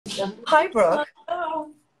Hi, Brooke.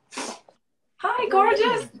 Hello. Hi, How are you?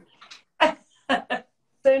 gorgeous.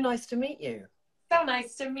 So nice to meet you. So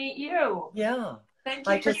nice to meet you. Yeah. Thank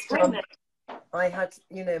I you for just doing this. I had,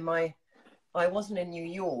 I wasn't in New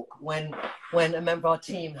York when a member of our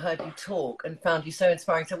team heard you talk and found you so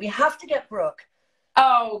inspiring. So we have to get Brooke.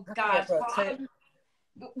 Oh Have to get gosh. Brooke. Well, So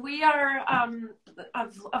we are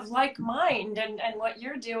of like mind, and what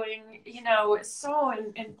you're doing, is so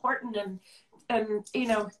important, and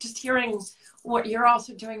just hearing what you're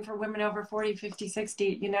also doing for women over 40, 50,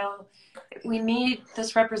 60. We need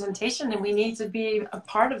this representation, and we need to be a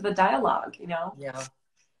part of the dialogue. yeah,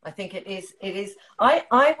 I think it is.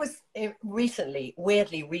 I was recently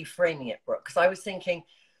weirdly reframing it, Brooke, because I was thinking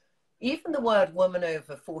even the word woman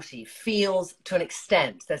over 40 feels to an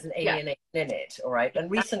extent there's an Yeah. alienation in it, all right? And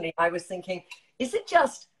recently I was thinking, is it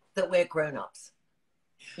just that we're grown-ups?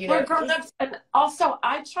 We're Is, grown-ups, and also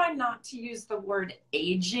I try not to use the word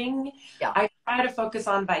aging. yeah, I try to focus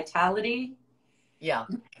on vitality, yeah.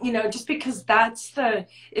 just because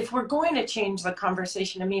if we're going to change the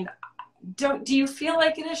conversation, I mean, do you feel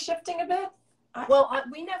like it is shifting a bit? Well,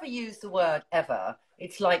 we never use the word ever.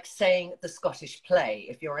 It's like saying the Scottish play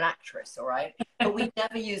if you're an actress, all right? But we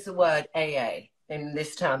never use the word AA in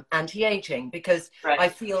this term, anti-aging, because Right. I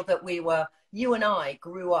feel that you and I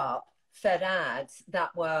grew up, fed ads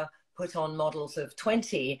that were put on models of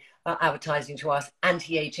 20 advertising to us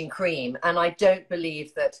anti-aging cream. And I don't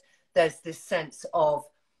believe that there's this sense of,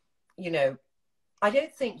 you know, I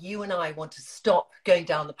don't think you and I want to stop going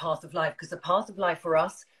down the path of life, because the path of life for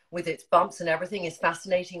us, with its bumps and everything, is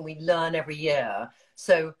fascinating. We learn every year.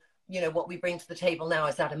 So, what we bring to the table now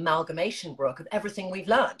is that amalgamation, Brooke, of everything we've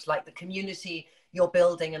learned, like the community you're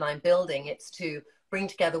building and I'm building. It's to bring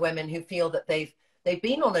together women who feel that they've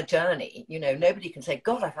been on a journey. Nobody can say,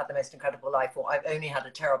 God, I've had the most incredible life, or I've only had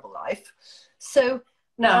a terrible life. So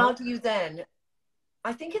how No. do you then,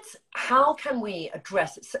 I think it's how can we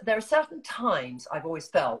address it? There are certain times I've always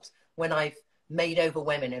felt when I've made over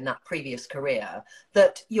women in that previous career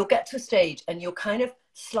that you'll get to a stage and you'll kind of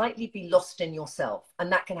slightly be lost in yourself. And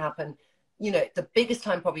that can happen. The biggest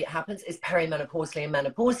time probably it happens is perimenopausally and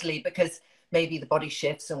menopausally, because maybe the body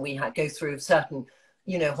shifts and we go through certain,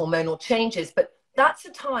 hormonal changes. But that's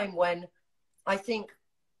a time when I think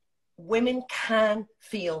women can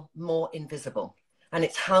feel more invisible. And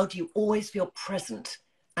it's how do you always feel present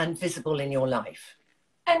and visible in your life?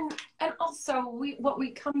 And also what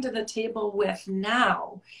we come to the table with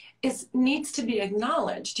now needs to be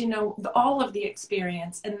acknowledged. All of the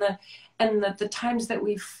experience and the times that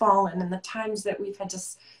we've fallen and the times that we've had to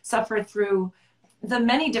suffer through the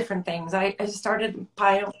many different things. I started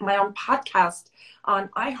my own podcast on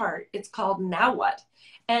iHeart. It's called Now What?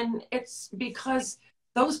 And it's because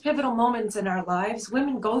those pivotal moments in our lives,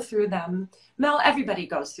 women go through them. Mel, everybody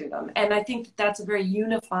goes through them. And I think that's a very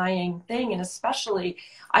unifying thing. And especially,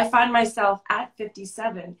 I find myself at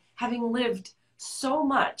 57 having lived so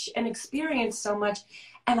much and experienced so much.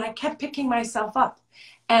 And I kept picking myself up.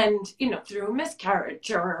 And, through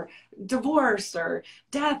miscarriage or divorce or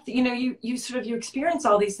death, you experience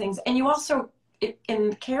all these things. And you also, in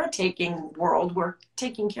the caretaking world, we're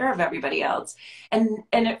taking care of everybody else. And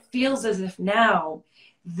it feels as if now,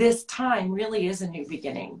 this time really is a new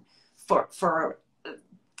beginning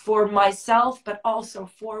for myself, but also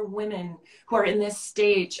for women who are in this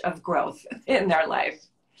stage of growth in their life.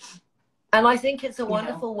 And I think it's a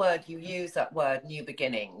wonderful word. You use that word, new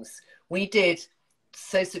beginnings. We did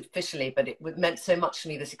so superficially, but it meant so much to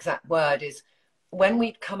me. This exact word is when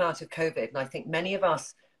we'd come out of COVID, and I think many of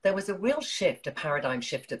us, there was a real shift, a paradigm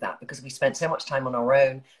shift of that, because we spent so much time on our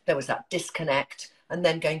own. There was that disconnect. And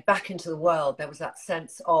then going back into the world, there was that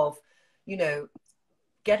sense of,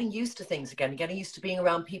 getting used to things again, getting used to being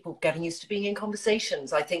around people, getting used to being in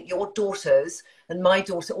conversations. I think your daughters and my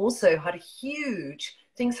daughter also had a huge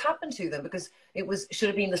things happen to them, because should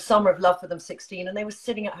have been the summer of love for them, 16, and they were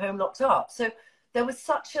sitting at home locked up. So there was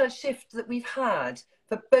such a shift that we've had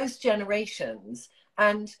for both generations.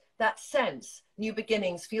 And that sense, new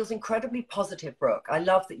beginnings, feels incredibly positive, Brooke. I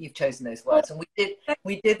love that you've chosen those words. And we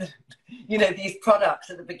did, these products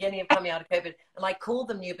at the beginning of coming out of COVID, and I called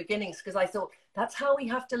them new beginnings because I thought that's how we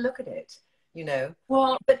have to look at it,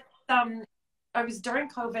 Well, But I was during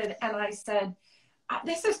COVID, and I said,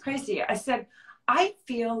 this is crazy. I said, I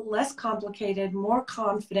feel less complicated, more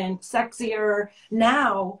confident, sexier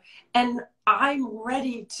now, and I'm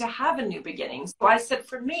ready to have a new beginning. So I said,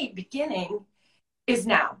 for me, beginning is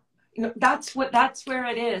now. That's where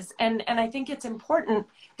it is. And I think it's important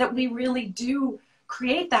that we really do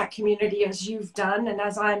create that community, as you've done and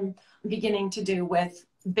as I'm beginning to do with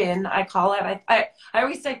bin, I call it. I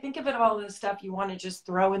always say, think of it all the stuff you want to just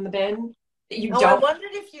throw in the bin that you Oh, I don't.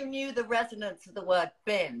 wondered if you knew the resonance of the word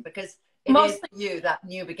bin, because it is Mostly you, that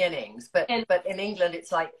new beginnings. But in. in England,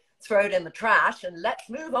 it's like throw it in the trash and let's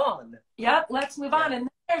move on. Yep, let's move Yeah. on. And then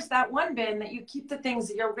there's that one bin that you keep the things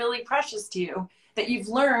that are really precious to you, that you've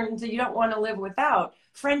learned that you don't want to live without. Yeah.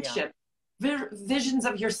 Friendship, visions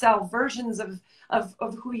of yourself, versions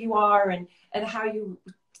of who you are, and how you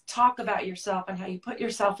talk about yourself and how you put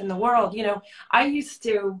yourself in the world. You know, I used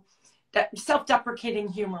to, that self-deprecating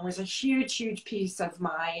humor was a huge, huge piece of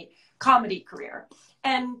my comedy career.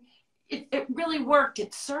 And it really worked.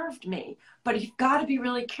 It served me, but you've got to be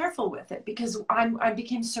really careful with it, because I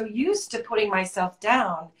became so used to putting myself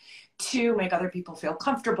down to make other people feel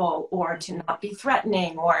comfortable, or to not be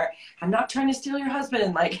threatening, or I'm not trying to steal your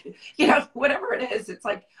husband, like, you know, whatever it is. It's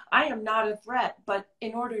like, I am not a threat. But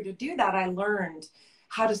in order to do that, I learned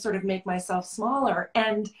how to sort of make myself smaller.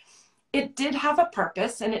 And it did have a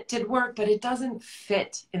purpose and it did work, but it doesn't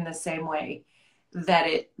fit in the same way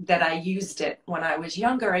that I used it when I was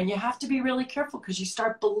younger. And you have to be really careful, because you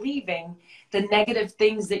start believing the negative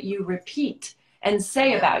things that you repeat and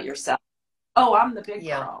say about yourself. Oh, I'm the big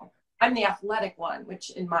girl. I'm the athletic one, which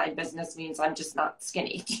in my business means I'm just not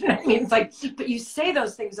skinny. You know what I mean? It's like, but you say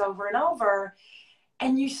those things over and over,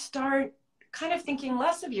 and you start kind of thinking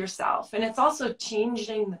less of yourself. And it's also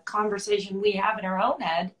changing the conversation we have in our own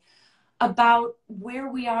head about where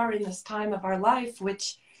we are in this time of our life,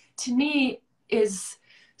 which to me is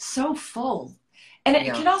so full. And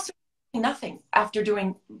it can also be nothing after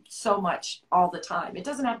doing so much all the time. It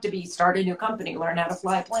doesn't have to be start a new company, learn how to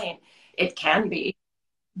fly a plane. It can be,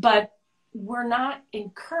 but we're not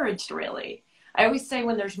encouraged, really. I always say,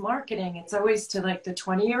 when there's marketing, it's always to like the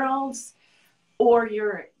 20-year-olds, or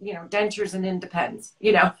your, you know, dentures and independents,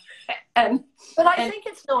 you know. But I think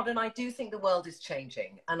it's not, and I do think the world is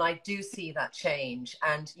changing, and I do see that change.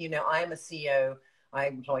 And, you know, I am a CEO, I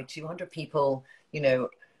employ 200 people, you know,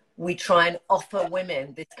 we try and offer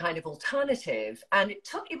women this kind of alternative. And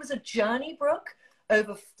it was a journey, Brooke,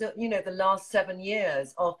 over, you know, the last 7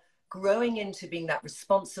 years of growing into being that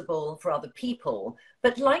responsible for other people.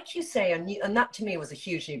 But like you say, and that to me was a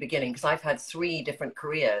huge new beginning, because I've had 3 different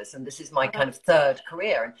careers, and this is my kind of 3rd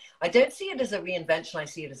career. And I don't see it as a reinvention, I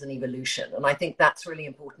see it as an evolution. And I think that's really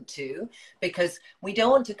important too, because we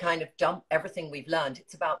don't want to kind of dump everything we've learned.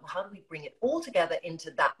 It's about how do we bring it all together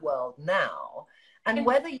into that world now. And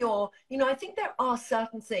whether you're, you know, I think there are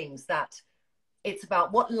certain things that it's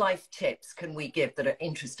about, what life tips can we give that are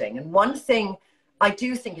interesting. And one thing I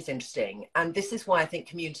do think is interesting, and this is why I think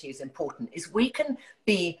community is important, is we can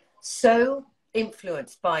be so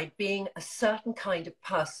influenced by being a certain kind of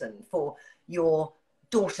person for your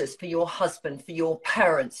daughters, for your husband, for your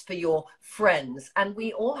parents, for your friends. And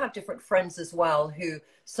we all have different friends as well, who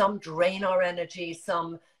some drain our energy,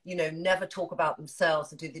 some, you know, never talk about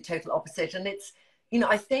themselves and do the total opposite. And it's, you know,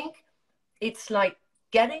 I think it's like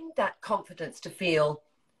getting that confidence to feel,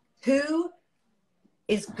 who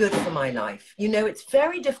is good for my life? You know, it's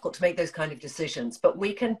very difficult to make those kind of decisions, but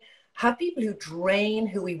we can have people who drain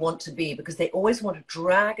who we want to be, because they always want to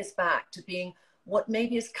drag us back to being what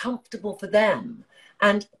maybe is comfortable for them.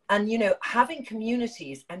 And you know, having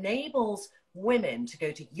communities enables women to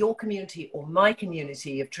go to your community or my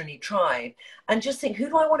community of Trinny Tribe and just think, who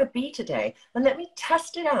do I want to be today? And let me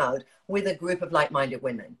test it out with a group of like-minded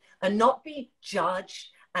women, and not be judged,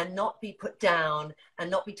 and not be put down, and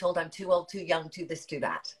not be told I'm too old, too young, too this, too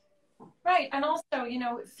that. Right. And also, you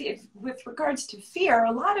know, with regards to fear,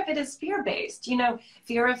 a lot of it is fear-based, you know,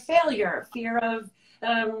 fear of failure, fear of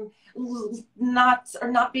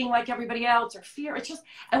not being like everybody else, or fear. It's just,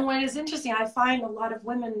 and what is interesting, I find a lot of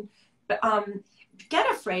women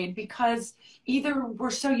get afraid because either we're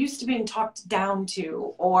so used to being talked down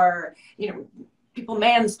to, or, you know, people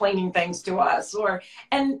mansplaining things to us,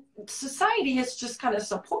 and society has just kind of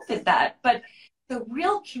supported that. But the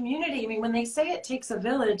real community, I mean, when they say it takes a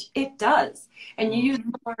village, it does. And you use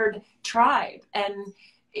the word tribe, and,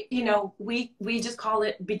 you know, we just call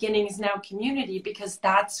it Beginnings Now Community, because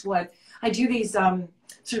that's what I do, these sort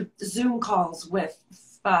of Zoom calls with,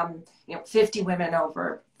 you know, 50 women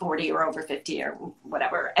over 40 or over 50 or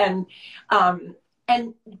whatever. And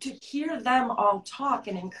to hear them all talk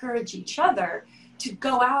and encourage each other to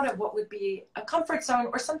go out of what would be a comfort zone,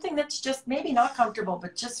 or something that's just maybe not comfortable,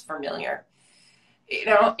 but just familiar, you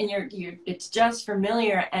know, and it's just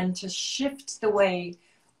familiar, and to shift the way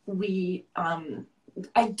we,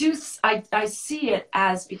 I see it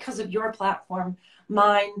as, because of your platform,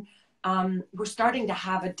 mine, we're starting to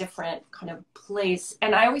have a different kind of place.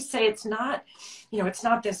 And I always say it's not, it's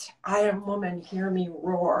not this, I am woman, hear me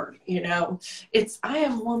roar, it's I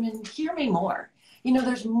am woman, hear me more.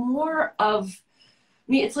 There's more of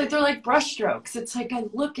me. It's like, they're like brush strokes. It's like I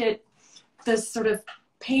look at this sort of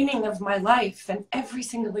painting of my life, and every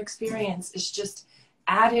single experience is just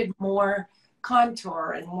added more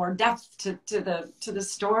contour and more depth to the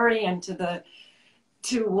story, and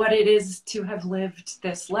to what it is to have lived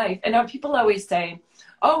this life. And now people always say,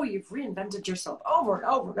 oh, you've reinvented yourself over and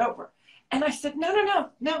over and over. And I said, no,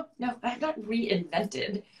 I have not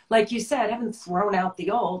reinvented. Like you said, I haven't thrown out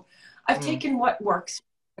the old. I've taken what works,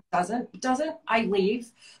 doesn't, I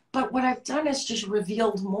leave. But what I've done is just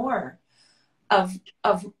revealed more of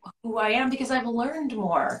who I am, because I've learned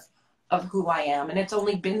more of who I am. And it's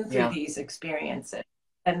only been through these experiences.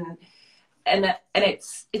 And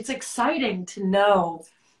it's exciting to know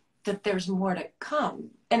that there's more to come.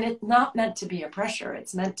 And it's not meant to be a pressure.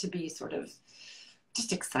 It's meant to be sort of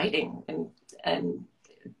just exciting. And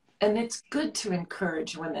it's good to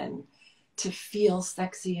encourage women to feel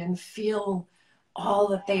sexy and feel all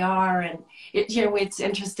that they are. And it's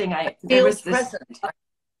interesting. There was this present,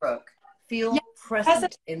 Brooke. Feel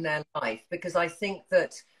present in their life, because I think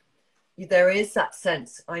that there is that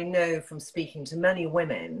sense, I know from speaking to many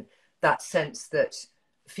women, that sense that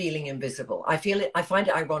feeling invisible. I find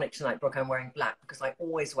it ironic tonight, Brooke, I'm wearing black because I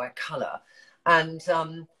always wear color. And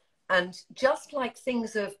just like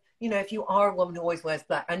things of, if you are a woman who always wears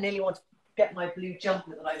black, I nearly want to get my blue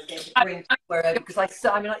jumper that I was going to bring to wherever, because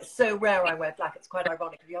it's so rare I wear black. It's quite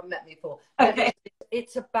ironic if you haven't met me before. Okay.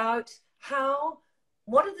 It's about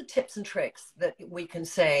what are the tips and tricks that we can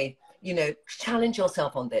say, challenge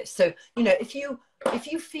yourself on this. So, if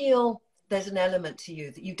you feel there's an element to you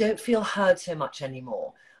that you don't feel heard so much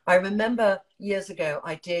anymore. I remember years ago,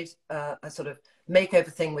 I did a sort of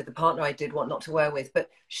makeover thing with the partner I did What Not to Wear With, but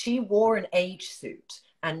she wore an age suit,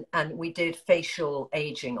 and we did facial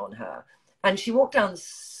aging on her. And she walked down the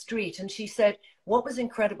street and she said, what was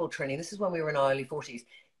incredible, Trinny, this is when we were in our early 40s,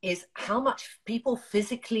 is how much people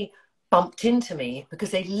physically bumped into me because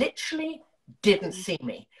they literally didn't see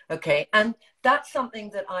me. Okay. And that's something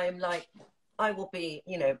that I'm like, I will be,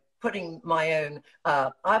 putting my own,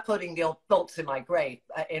 I'm putting the old bolts in my grave,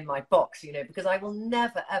 in my box, because I will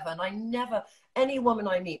never, ever, and any woman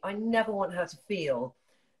I meet, I never want her to feel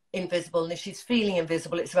invisible. And if she's feeling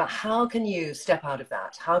invisible, it's about how can you step out of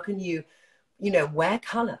that? How can you, wear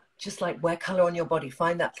color, just like wear color on your body.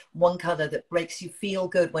 Find that one color that makes you feel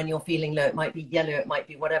good when you're feeling low. It might be yellow, it might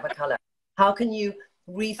be whatever color. How can you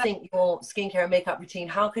rethink your skincare and makeup routine?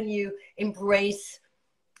 How can you embrace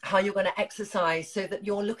how you're going to exercise so that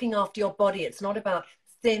you're looking after your body? It's not about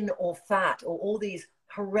thin or fat or all these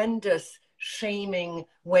horrendous shaming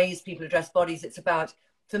ways people address bodies. It's about,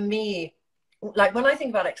 for me, like when I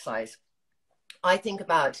think about exercise, I think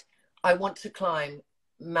about, I want to climb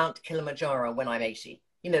Mount Kilimanjaro when I'm 80.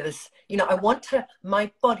 I want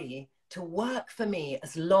my body to work for me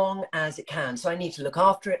as long as it can. So I need to look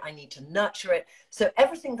after it. I need to nurture it. So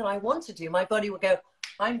everything that I want to do, my body will go,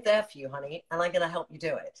 I'm there for you, honey, and I'm going to help you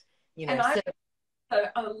do it. And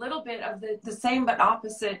a little bit of the same but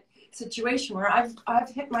opposite situation where I've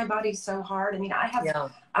hit my body so hard. I mean, I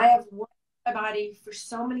have worked my body for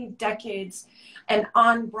so many decades and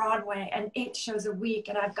on Broadway and 8 shows a week,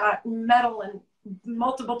 and I've got metal in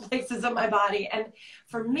multiple places of my body. And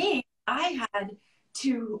for me, I had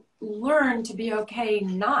to learn to be okay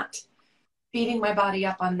not beating my body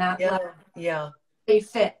up on that level. Be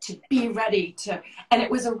fit, to be ready to, and it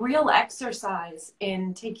was a real exercise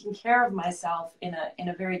in taking care of myself in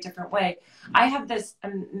a very different way. I have this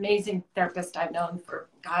amazing therapist I've known for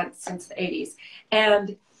since the 80s,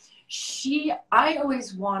 and I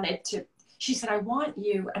always wanted to, she said, I want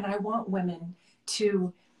you and I want women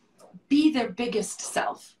to be their biggest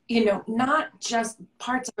self, not just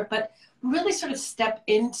parts of it, but really sort of step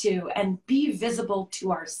into and be visible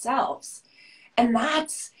to ourselves. And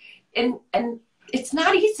that's, and it's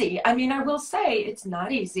not easy. I mean, I will say it's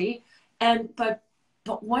not easy. But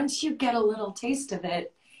once you get a little taste of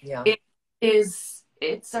it,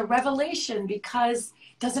 it's a revelation, because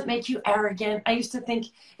it doesn't make you arrogant. I used to think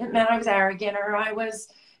it meant I was arrogant, or I was,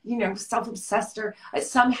 self-obsessed, or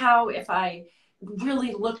somehow if I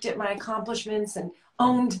really looked at my accomplishments and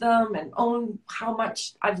owned them and owned how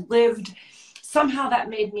much I've lived, somehow that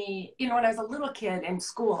made me, when I was a little kid in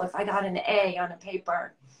school, if I got an A on a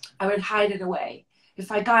paper, I would hide it away.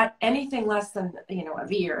 If I got anything less than, a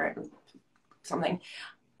V or something,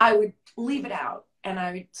 I would leave it out. And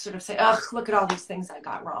I would sort of say, ugh, look at all these things I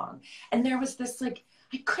got wrong. And there was this, I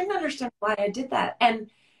couldn't understand why I did that. And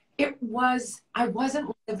I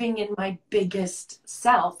wasn't living in my biggest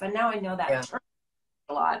self. And now I know that term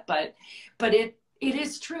a lot, but it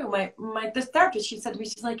is true. The therapist, she said to me,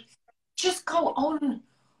 she's like, just go own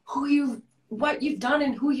what you've done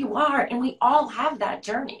and who you are. And we all have that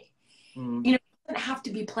journey. You know, it doesn't have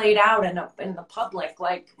to be played out in the public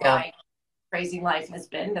like my crazy life has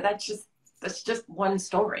been. That's just one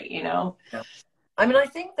story, you know? Yeah. I mean, I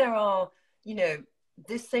think there are, you know,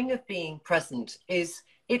 this thing of being present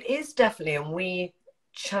it is definitely, and we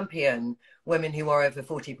champion women who are over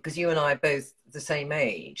 40 because you and I are both the same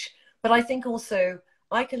age. But I think also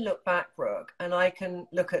I can look back, Brooke, and I can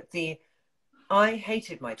look at I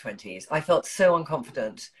hated my 20s. I felt so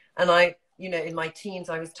unconfident. And you know, in my teens,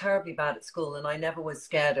 I was terribly bad at school, and I never was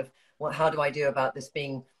scared of how do I do about this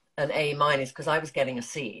being an A minus, because I was getting a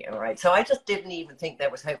C. All right. So I just didn't even think there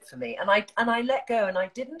was hope for me. And I let go, and I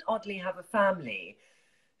didn't oddly have a family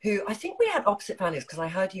who, I think we had opposite families, because I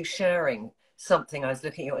heard you sharing something. I was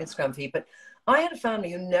looking at your Instagram feed, but I had a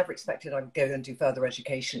family who never expected I'd go and do further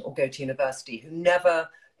education or go to university, who never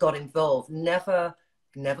got involved, never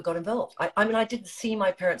got involved. I mean, I didn't see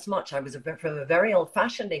my parents much. I was from a very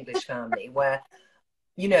old-fashioned English family where,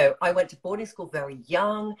 you know, I went to boarding school very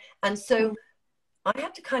young. And so I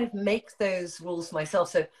had to kind of make those rules myself.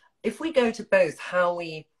 So if we go to both how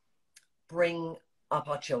we bring up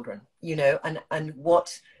our children, you know, and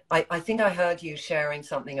what I think I heard you sharing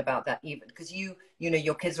something about that, even because you know,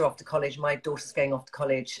 your kids are off to college. My daughter's going off to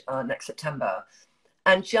college next September,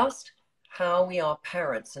 and just how we are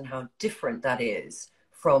parents and how different that is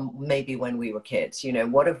from maybe when we were kids. You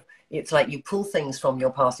know, it's like you pull things from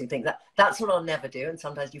your past, you think that's what I'll never do, and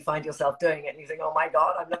sometimes you find yourself doing it and you think, oh my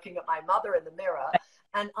God, I'm looking at my mother in the mirror.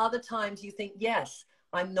 And other times you think, yes,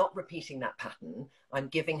 I'm not repeating that pattern. I'm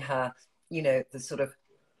giving her, you know, the sort of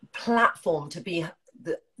platform to be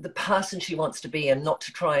the person she wants to be, and not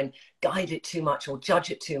to try and guide it too much or judge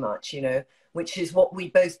it too much, you know, which is what we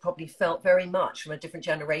both probably felt very much from a different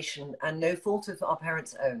generation, and no fault of our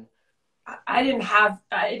parents' own.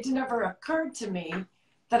 It never occurred to me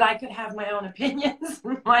that I could have my own opinions,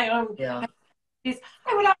 my own. Yeah.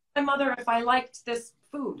 I would ask my mother if I liked this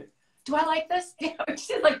food. Do I like this? You know,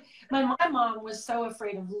 she's like, my mom was so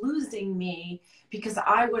afraid of losing me because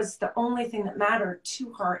I was the only thing that mattered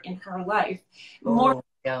to her in her life, more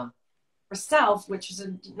herself, which is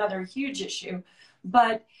another huge issue.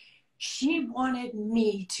 But she wanted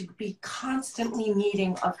me to be constantly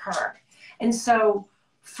needing of her. And so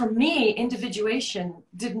for me, individuation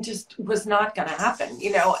was not going to happen,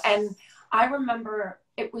 you know. And I remember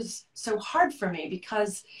it was so hard for me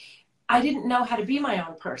because I didn't know how to be my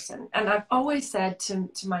own person. And I've always said to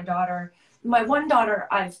my daughter, my one daughter,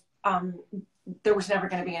 there was never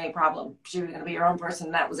going to be any problem. She was going to be her own person,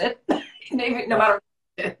 and that was it. No matter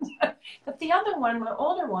what. But the other one, my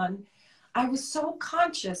older one, I was so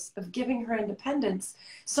conscious of giving her independence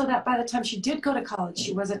so that by the time she did go to college,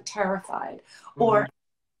 she wasn't terrified. Or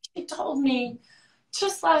she told me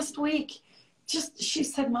just last week, she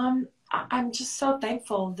said, Mom, I'm just so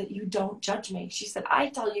thankful that you don't judge me. She said, I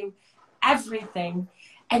tell you everything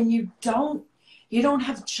and you don't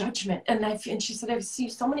have judgment. And she said, I've seen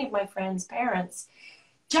so many of my friends' parents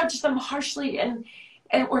judge them harshly and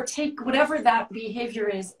or take whatever that behavior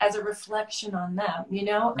is as a reflection on them, you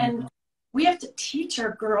know? And we have to teach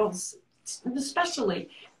our girls, especially,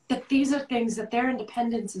 that these are things, that their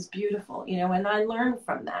independence is beautiful, you know, and I learn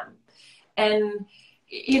from them. And,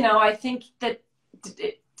 you know, I think that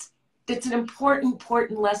it's an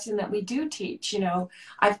important lesson that we do teach. You know,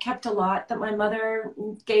 I've kept a lot that my mother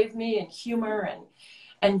gave me, and humor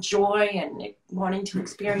and joy and wanting to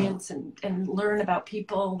experience and learn about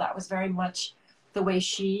people. That was very much the way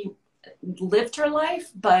she lived her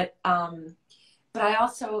life. But I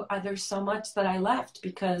also, there's so much that I left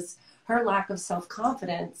because her lack of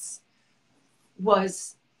self-confidence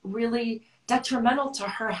was really detrimental to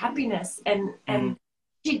her happiness. And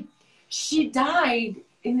she died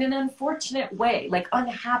in an unfortunate way, like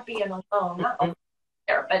unhappy and alone. Not alone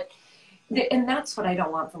there, but and that's what I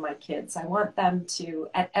don't want for my kids. I want them to,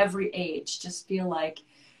 at every age, just feel like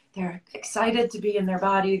they're excited to be in their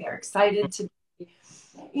body. They're excited to be,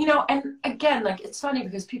 you know, and again, like, it's funny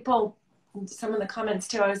because people, some of the comments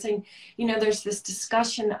too, I was saying, you know, there's this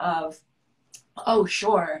discussion of, oh,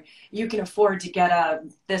 sure, you can afford to get a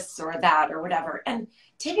this or that or whatever. And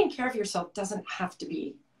taking care of yourself doesn't have to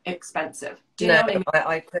be expensive. Do you know what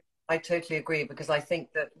I mean? I totally agree, because I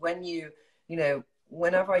think that when you know,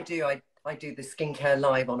 whenever I do the skincare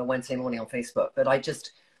live on a Wednesday morning on Facebook, but I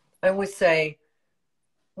always say,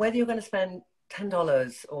 whether you're going to spend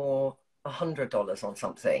 $10 or $100 on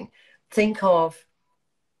something, think of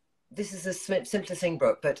this is the simplest thing,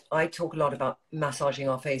 Brooke, but I talk a lot about massaging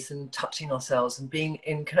our face and touching ourselves and being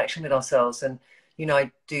in connection with ourselves. And, you know,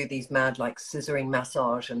 I do these mad, like, scissoring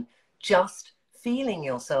massage and just feeling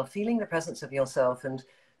yourself, feeling the presence of yourself. And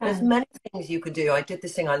there's many things you can do. I did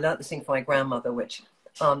this thing, I learned this thing from my grandmother, which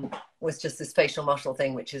was just this facial muscle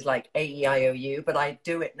thing, which is like A-E-I-O-U, but I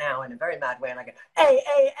do it now in a very mad way. And I go, A,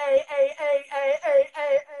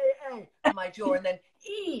 on my jaw, and then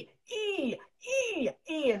E, E, E,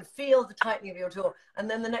 E, and feel the tightening of your jaw. And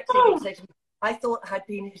then the next thing you say to me, I thought I'd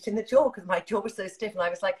been hit in the jaw because my jaw was so stiff. And I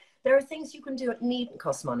was like, there are things you can do that needn't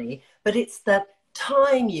cost money, but it's the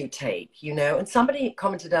time you take, you know. And somebody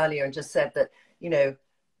commented earlier and just said that, you know,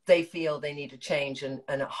 they feel they need a change, and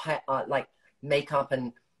like makeup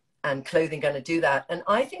and clothing going to do that. And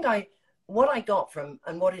I think what I got from,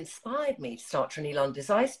 and what inspired me to start Trinny Lund, is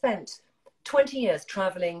I spent 20 years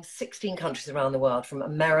traveling 16 countries around the world, from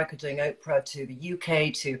America doing Oprah to the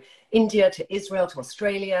UK to India to Israel to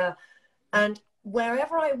Australia. And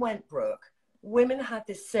wherever I went, Brooke, women had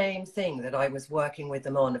this same thing that I was working with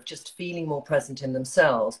them on, of just feeling more present in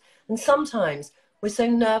themselves. And sometimes we're so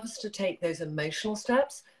nervous to take those emotional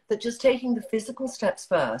steps that just taking the physical steps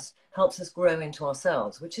first helps us grow into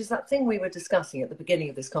ourselves, which is that thing we were discussing at the beginning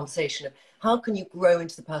of this conversation of how can you grow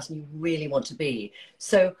into the person you really want to be.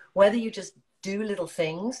 So whether you just do little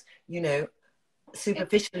things, you know,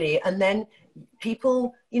 superficially, and then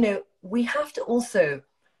people, you know, we have to also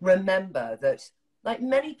remember that, like,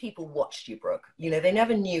 many people watched you, Brooke, you know, they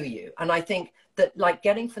never knew you. And I think that, like,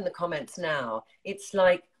 getting from the comments now, it's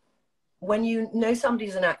like, when you know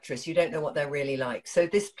somebody's an actress, you don't know what they're really like. So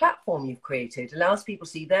this platform you've created allows people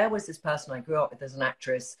to see, there was this person I grew up with as an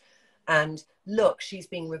actress, and look, she's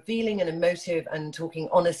being revealing and emotive and talking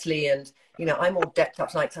honestly. And, you know, I'm all decked up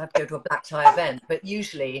tonight, so I have to go to a black tie event. But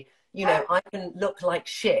usually, you know, I can look like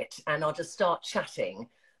shit and I'll just start chatting,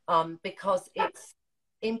 because it's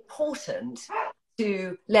important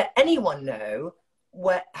to let anyone know,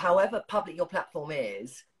 however public your platform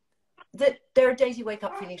is, that there are days you wake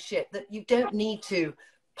up feeling shit, that you don't need to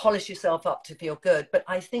polish yourself up to feel good. But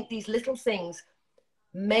I think these little things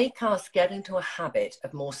make us get into a habit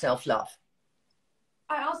of more self-love.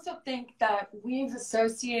 I also think that we've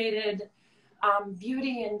associated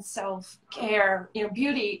beauty and self-care, you know,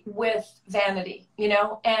 beauty with vanity, you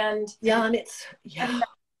know, and yeah, and it's, yeah. And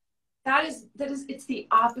that is, it's the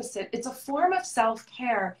opposite. It's a form of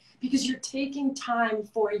self-care because you're taking time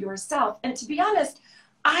for yourself. And to be honest,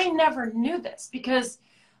 I never knew this, because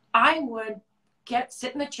I would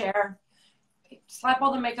sit in the chair, slap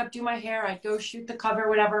all the makeup, do my hair, I'd go shoot the cover,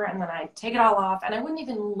 whatever, and then I'd take it all off, and I wouldn't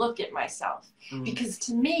even look at myself. Because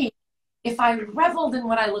to me, if I reveled in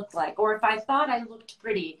what I looked like, or if I thought I looked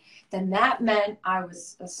pretty, then that meant I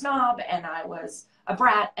was a snob and I was a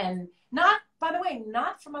brat, and not, by the way,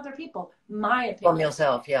 not from other people, my opinion. From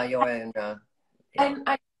yourself, yeah, your own. Yeah. And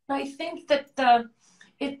I think that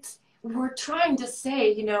we're trying to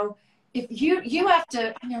say, you know, if you have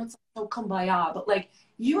to, I know it's so kumbaya, but like,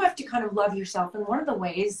 you have to kind of love yourself. And one of the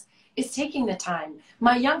ways is taking the time.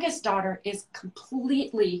 My youngest daughter is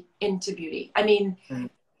completely into beauty. I mean,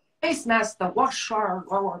 face mask, the wash or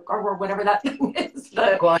whatever that thing is.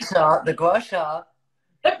 The gua sha.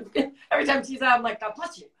 Every time she's out, I'm like, God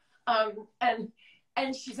bless you.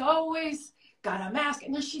 And she's always got a mask.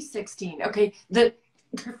 And then she's 16. Okay,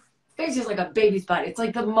 her face is like a baby's butt. It's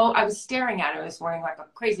like I was staring at her this morning like a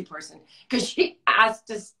crazy person, because she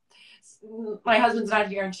asked us. My husband's not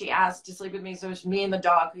here, and she asked to sleep with me, so it's me and the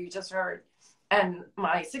dog, who you just heard, and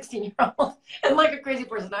my 16-year-old. And like a crazy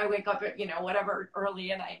person, I wake up at, you know, whatever,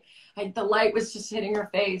 early, and the light was just hitting her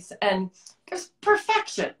face, and there's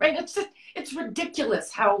perfection, right? It's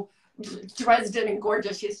ridiculous how dressed and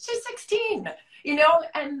gorgeous she is. She's 16, you know,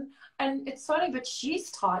 and it's funny, but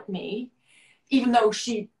she's taught me, even though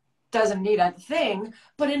she doesn't need a thing,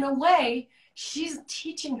 but in a way, she's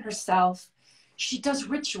teaching herself. She does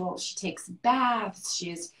rituals. She takes baths.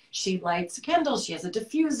 She lights a candle. She has a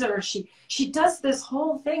diffuser. She does this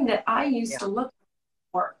whole thing that I used to look at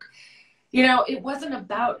work. You know, it wasn't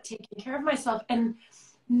about taking care of myself. And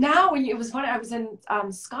now, when I was in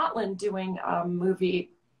Scotland doing a movie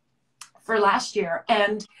for last year,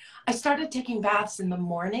 and I started taking baths in the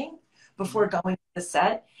morning before going to the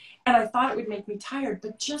set, and I thought it would make me tired.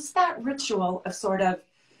 But just that ritual of sort of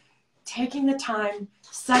taking the time,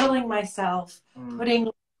 settling myself, putting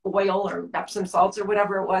oil or Epsom salts or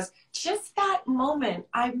whatever it was, just that moment,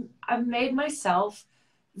 I've made myself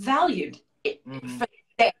valued for the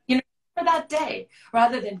day, you know, for that day,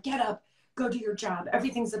 rather than get up, go do your job.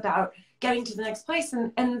 Everything's about getting to the next place.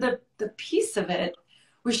 And the piece of it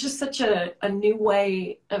was just such a new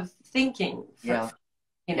way of thinking for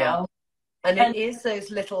you Yeah. know? And it's those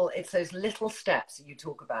little steps that you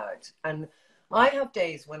talk about. And I have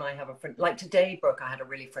days when I have like today, Brooke, I had a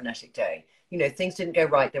really frenetic day. You know, things didn't go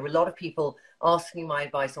right. There were a lot of people asking my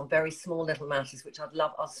advice on very small little matters, which I'd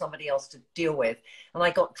love somebody else to deal with. And I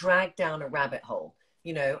got dragged down a rabbit hole,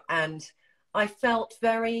 you know, and I felt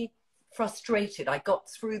very frustrated. I got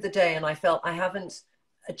through the day and I felt I haven't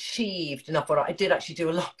achieved enough. What I did actually do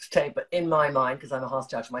a lot today, but in my mind, because I'm a harsh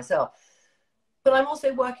judge myself. But I'm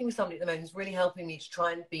also working with somebody at the moment who's really helping me to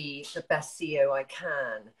try and be the best CEO I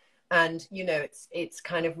can. And, you know, it's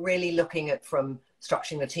kind of really looking at from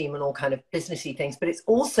structuring the team and all kind of businessy things. But it's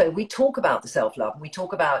also, we talk about the self-love and we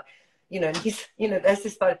talk about, you know, and he's, you know, there's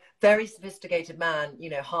this very sophisticated man, you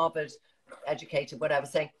know, Harvard educated, whatever,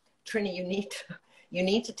 saying, Trinny, you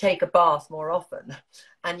need to take a bath more often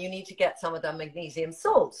and you need to get some of the magnesium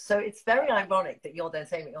salts. So it's very ironic that you're then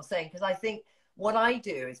saying what you're saying, because I think what I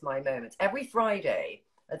do is my moments. Every Friday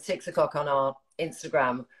at 6 o'clock on our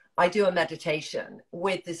Instagram, I do a meditation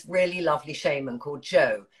with this really lovely shaman called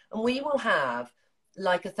Joe. And we will have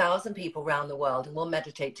like 1,000 people around the world and we'll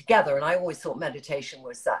meditate together. And I always thought meditation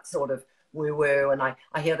was that sort of woo-woo. And I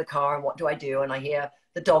hear the car and what do I do? And I hear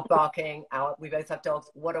the dog barking. We both have dogs.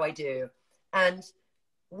 What do I do? And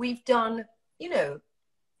we've done, you know,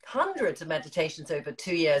 hundreds of meditations over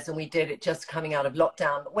 2 years. And we did it just coming out of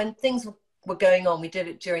lockdown. But when things were going on, we did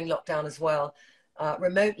it during lockdown as well,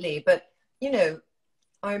 remotely. But, you know,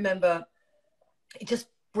 I remember it just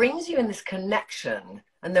brings you in this connection.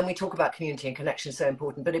 And then we talk about community and connection is so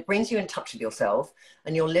important, but it brings you in touch with yourself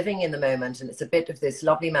and you're living in the moment. And it's a bit of this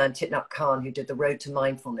lovely man, Thich Nhat Hanh, who did The Road to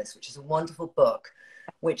Mindfulness, which is a wonderful book,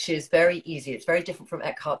 which is very easy. It's very different from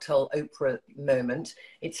Eckhart Tolle, Oprah moment.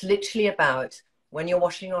 It's literally about when you're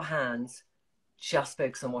washing your hands, just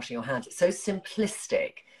focus on washing your hands. It's so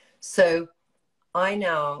simplistic. So I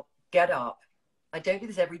now get up. I don't do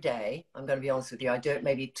this every day. I'm going to be honest with you. I do it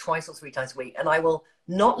maybe twice or 3 times a week. And I will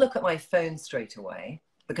not look at my phone straight away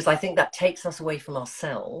because I think that takes us away from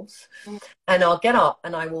ourselves. And I'll get up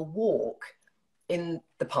and I will walk in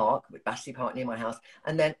the park, with Battersea Park near my house.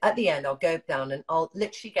 And then at the end, I'll go down and I'll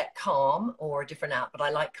literally get Calm or a different app, but I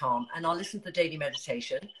like Calm. And I'll listen to the daily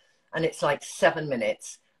meditation. And it's like 7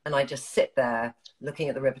 minutes. And I just sit there looking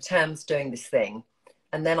at the River Thames, doing this thing.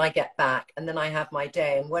 And then I get back and then I have my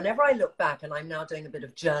day. And whenever I look back, and I'm now doing a bit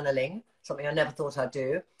of journaling, something I never thought I'd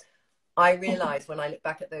do, I realize when I look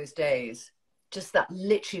back at those days, just that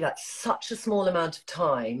literally that's such a small amount of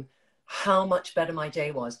time, how much better my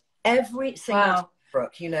day was. Every single time,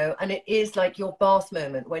 Brooke, you know, and it is like your bath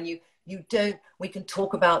moment when you don't, we can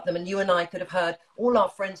talk about them. And you and I could have heard all our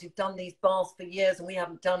friends who've done these baths for years and we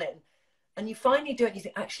haven't done it. And you finally do it and you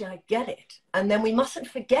think, actually, I get it. And then we mustn't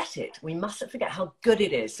forget it. We mustn't forget how good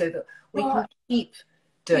it is so that we can keep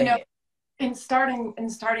doing it. In starting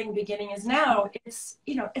beginning is now, it's,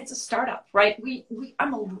 you know, it's a startup, right?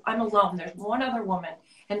 I'm alone. There's one other woman.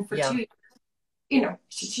 And for 2 years, you know,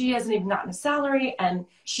 she hasn't even gotten a salary. And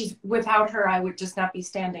without her, I would just not be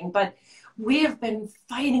standing. But we have been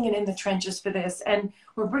fighting it in the trenches for this. And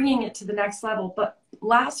we're bringing it to the next level. But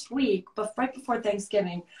last week, right before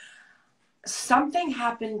Thanksgiving, something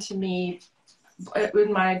happened to me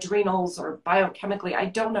in my adrenals or biochemically. I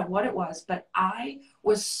don't know what it was, but I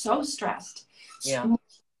was so stressed, so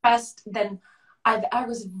stressed. Then I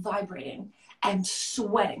was vibrating and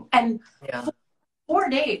sweating. And for 4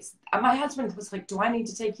 days, my husband was like, do I need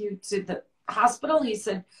to take you to the hospital? He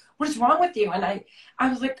said, what is wrong with you? And I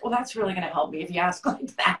was like, well, that's really going to help me if you ask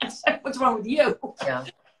like that. What's wrong with you?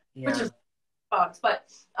 Which is bugs.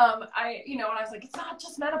 But you know, and I was like, it's not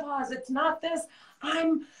just menopause, it's not this.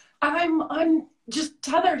 I'm just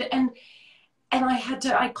tethered. And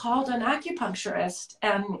I called an acupuncturist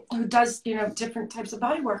and who does, you know, different types of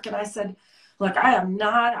body work. And I said, look, I'm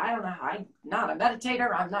not a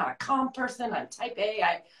meditator, I'm not a calm person, I'm type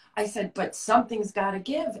A. I said, but something's got to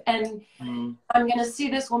give. And I'm going to see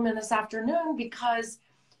this woman this afternoon because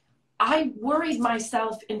I worried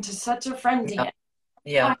myself into such a frenzy.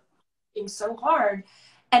 So hard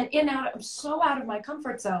and so out of my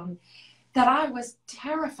comfort zone that I was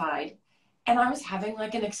terrified and I was having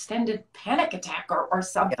like an extended panic attack or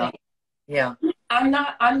something. I'm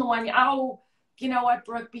the one, oh, you know what,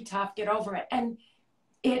 Brooke, be tough, get over it. And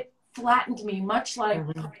it flattened me much like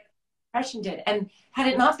depression did. And had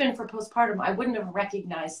it not been for postpartum, I wouldn't have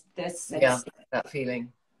recognized this. That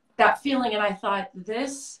feeling. And I thought,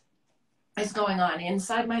 this is going on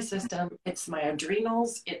inside my system. It's my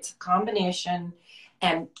adrenals. It's a combination.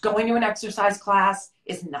 And going to an exercise class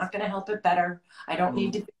is not going to help it better. I don't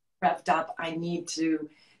need to be revved up. I need to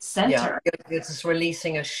center. You're just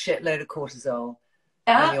releasing a shitload of cortisol.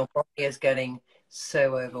 And your body is getting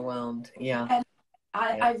So overwhelmed. Yeah. And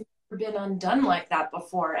Yeah. I've never been undone like that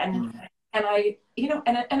before. And I, you know,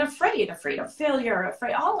 and afraid of failure,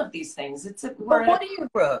 afraid, all of these things. But what do you,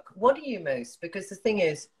 Brooke? What do you most? Because the thing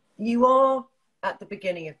is, you are at the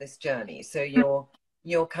beginning of this journey. So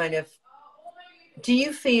you're kind of, do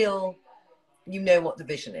you feel you know what the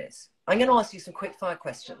vision is? I'm going to ask you some quick fire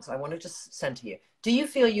questions. I want to just center you. Do you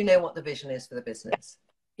feel you know what the vision is for the business?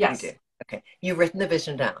 Yes. You do. Okay. You've written the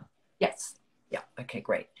vision down. Yes. Yeah. Okay,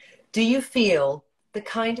 great. Do you feel the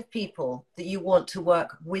kind of people that you want to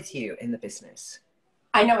work with you in the business?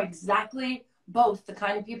 I know exactly both the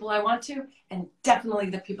kind of people I want to, and definitely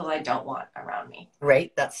the people I don't want around me.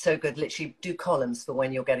 Great. That's so good. Literally do columns for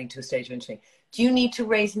when you're getting to a stage of engineering. Do you need to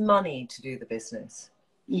raise money to do the business?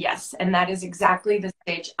 Yes, and that is exactly the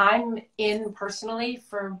stage I'm in personally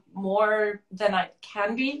for more than I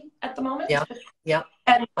can be at the moment. Yeah, yeah.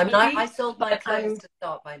 And I mean, I sold my clothes to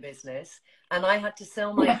start my business, and I had to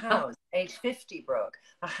sell my house, age 50, Brooke,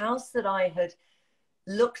 a house that I had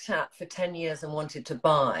looked at for 10 years and wanted to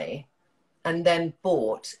buy, and then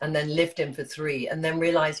bought, and then lived in for 3, and then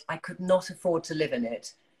realized I could not afford to live in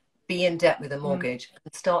it, be in debt with a mortgage,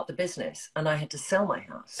 and start the business, and I had to sell my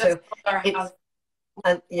house. So it's,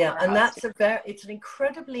 and yeah, and that's it's an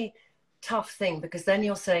incredibly tough thing, because then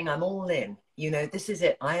you're saying, I'm all in, you know, this is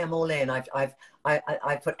it, I am all in,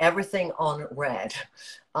 I put everything on red.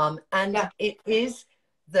 And it is,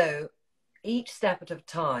 though, each step at a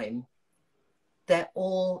time, they're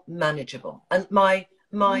all manageable. And my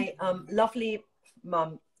lovely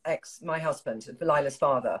my husband, Delilah's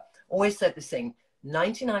father, always said this thing: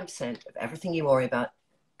 99% of everything you worry about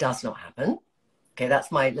does not happen. Okay,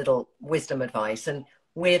 that's my little wisdom advice. And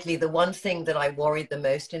weirdly, the one thing that I worried the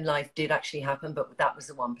most in life did actually happen, but that was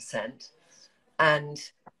the 1%. And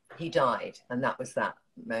he died, and that was that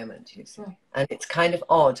moment, you see. And it's kind of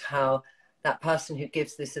odd how that person who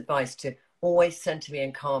gives this advice to always center me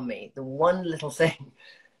and calm me, the one little thing,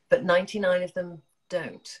 but 99 of them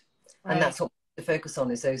don't. Right. And that's what to focus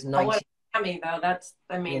on, is those 90. I mean, though, that's,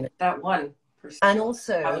 I mean, you know, that 1%. And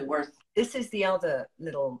also, this is the other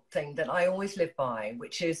little thing that I always live by,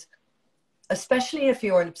 which is, especially if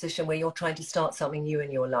you're in a position where you're trying to start something new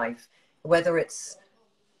in your life, whether it's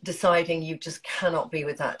deciding you just cannot be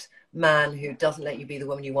with that man who doesn't let you be the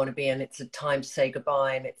woman you want to be, and it's a time to say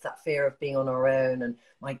goodbye, and it's that fear of being on our own, and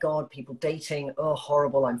my God, people dating, oh,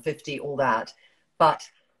 horrible, I'm 50, all that. But,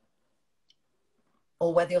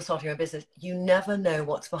 or whether you're starting a business, you never know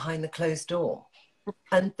what's behind the closed door.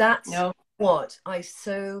 And that's what I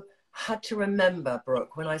so had to remember,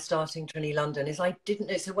 Brooke, when I was starting Trinny London, is I didn't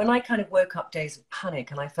know. So when I kind of woke up days of panic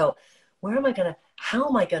and I felt, how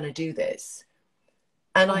am I going to do this?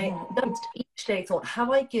 And I each day thought, have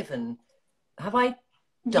I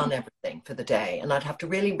done everything for the day? And I'd have to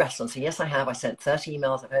really wrestle and say, yes, I have. I sent 30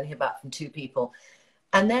 emails. I've only heard back from 2 people.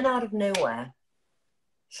 And then out of nowhere,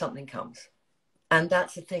 something comes. And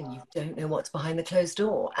that's the thing. You don't know what's behind the closed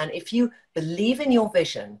door. And if you believe in your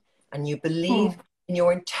vision and you believe in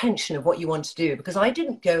your intention of what you want to do, because I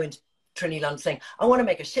didn't go into Trinny London saying, I want to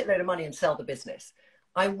make a shitload of money and sell the business.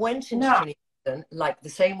 I went into Trinny London, like the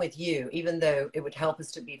same with you, even though it would help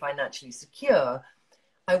us to be financially secure.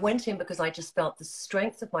 I went in because I just felt the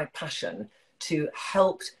strength of my passion to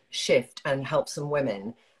help shift and help some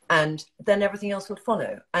women, and then everything else would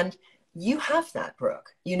follow. And you have that,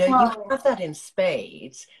 Brooke. You know, you have that in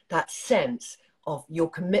spades, that sense of your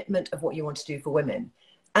commitment of what you want to do for women,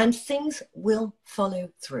 and things will follow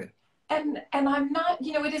through. And I'm not,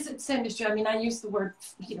 you know, it is its industry. I mean, I use the word,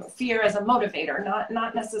 you know, fear as a motivator,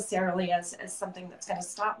 not necessarily as something that's going to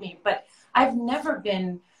stop me. But I've never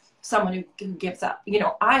been someone who gives up. You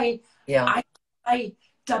know, I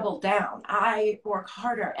double down. I work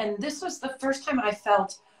harder. And this was the first time I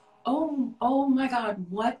felt, oh my God,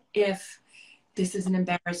 what if this is an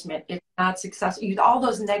embarrassment? It's not successful. All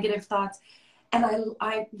those negative thoughts. And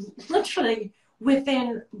I literally,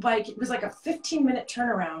 within, like, it was like a 15-minute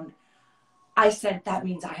turnaround, I said, that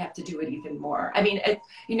means I have to do it even more. I mean,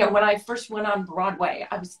 you know, when I first went on Broadway,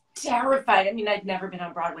 I was terrified. I mean, I'd never been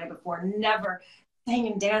on Broadway before, never sang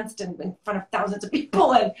and danced in front of thousands of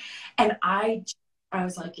people. And I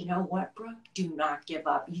was like, you know what, Brooke, do not give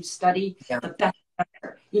up. You study the best,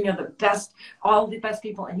 you know, all the best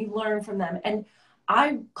people, and you learn from them. And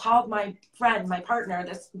I called my friend, my partner,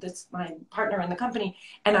 my partner in the company,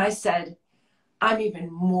 and I said, I'm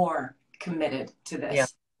even more committed to this. Yeah.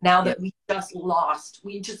 Now that we just lost,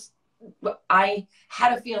 I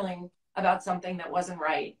had a feeling about something that wasn't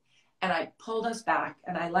right, and I pulled us back,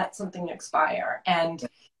 and I let something expire, and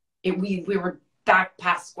we were back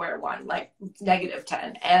past square one, like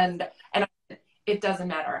 -10, and it doesn't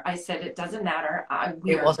matter. I said, it doesn't matter.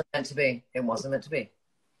 It wasn't meant to be. It wasn't meant to be.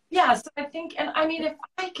 Yeah, so I think, and I mean, if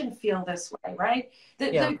I can feel this way, right?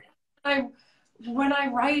 I, when I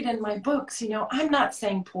write in my books, you know, I'm not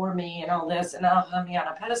saying poor me and all this and I'll have me on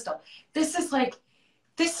a pedestal. This is like,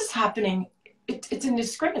 this is happening. It's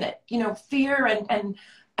indiscriminate, you know, fear and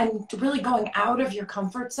really going out of your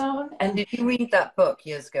comfort zone. And did you read that book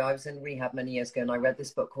years ago? I was in rehab many years ago, and I read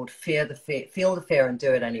this book called Feel the Fear and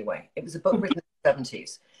Do It Anyway. It was a book written in the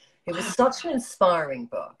 70s. It was such an inspiring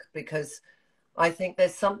book because I think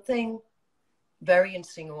there's something very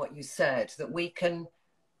interesting in what you said, that we can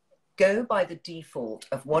go by the default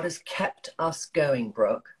of what has kept us going,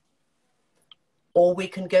 Brooke, or we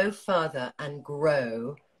can go further and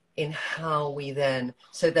grow in how we then,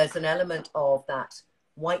 so there's an element of that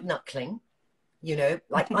white knuckling, you know,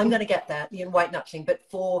 like I'm going to get there, you know, white knuckling, but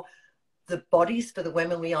for the bodies, for the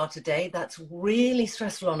women we are today, that's really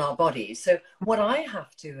stressful on our bodies. So what I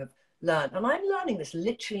have to have learned, and I'm learning this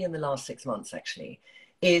literally in the last 6 months actually,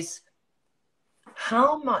 is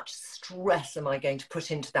how much stress am I going to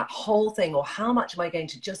put into that whole thing, or how much am I going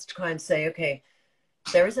to just try and say, okay,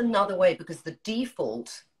 there is another way, because the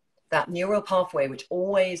default, that neural pathway, which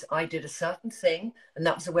always I did a certain thing and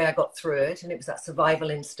that was the way I got through it, and it was that survival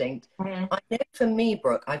instinct. I know for me,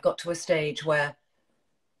 Brooke, I got to a stage where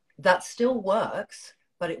that still works,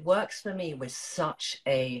 but it works for me with such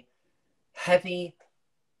a heavy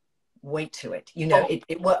weight to it. You know,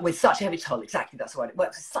 it worked with such a heavy toll. Exactly, that's the word. It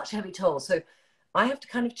works with such a heavy toll. So I have to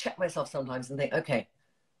kind of check myself sometimes and think, okay,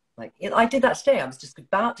 like I did that today. I was just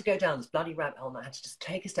about to go down this bloody rabbit hole and I had to just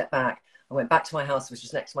take a step back. I went back to my house, which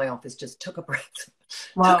was next to my office, just took a breath,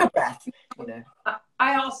 wow. Took a breath, you know.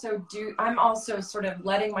 I'm also sort of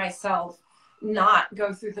letting myself not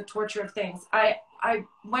go through the torture of things. I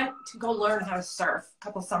went to go learn how to surf a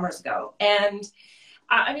couple summers ago, and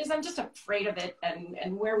I mean, I'm just afraid of it,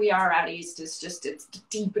 and where we are out east is just, it's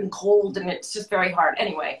deep and cold, and it's just very hard.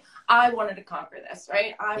 Anyway, I wanted to conquer this,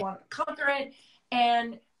 right? I wanted to conquer it,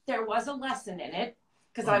 and there was a lesson in it,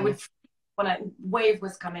 because I would, when a wave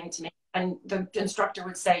was coming to me, and the instructor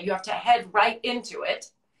would say, you have to head right into it.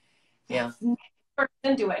 Yeah.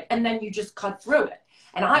 Into it, and then you just cut through it.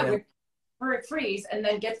 And I would freeze and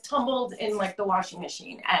then get tumbled in like the washing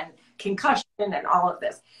machine and concussion and all of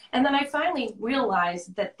this. And then I finally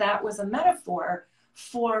realized that that was a metaphor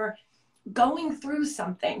for going through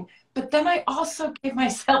something. But then I also gave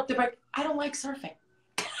myself the break. I don't like surfing.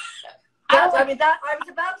 I mean, that I was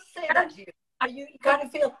about to say that to you. You kind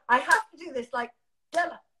of feel, I have to do this, like,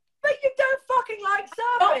 Della, but you don't fucking like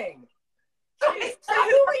surfing. So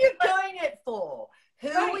who are you doing it for?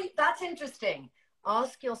 That's interesting.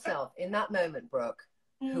 Ask yourself in that moment, Brooke,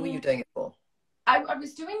 who are you doing it for? I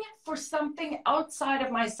was doing it for something outside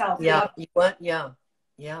of myself. Yeah, you weren't, yeah.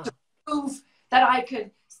 To prove that I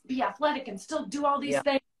could be athletic and still do all these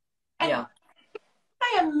things. And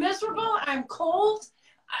I am miserable. I'm cold.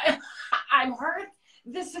 I'm hurt.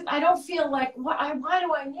 I don't feel like, why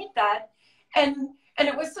do I need that? And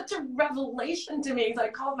it was such a revelation to me. I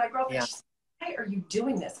called my girlfriend. She said, why are you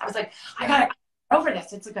doing this? I was like, I got to get over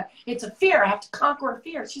this. It's a fear. I have to conquer a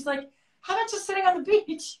fear. She's like, how about just sitting on the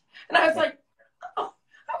beach? And I was like, oh,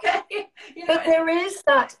 okay. You know, but there is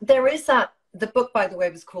that, the book, by the way,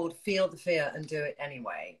 was called Feel the Fear and Do It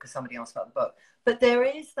Anyway, because somebody asked about the book. But there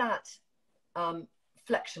is that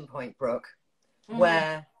flexion point, Brooke,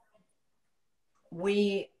 where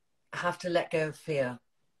we have to let go of fear.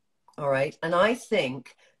 All right. And I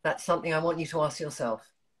think that's something I want you to ask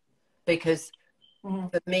yourself, because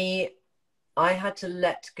for me, I had to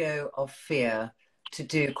let go of fear to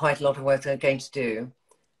do quite a lot of work I'm going to do.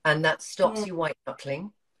 And that stops you white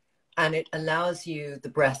knuckling, and it allows you the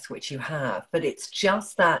breath which you have. But it's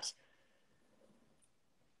just that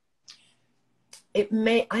it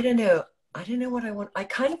may, I don't know what I want. I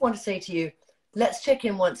kind of want to say to you, let's check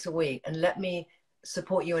in once a week and let me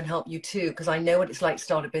support you and help you too, because I know what it's like to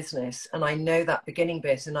start a business, and I know that beginning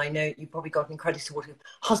bit, and I know you've probably got an incredibly supportive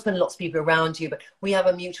husband, lots of people around you, but we have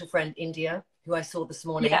a mutual friend, India, who I saw this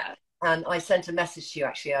morning, and I sent a message to you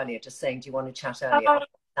actually earlier, just saying, do you want to chat earlier?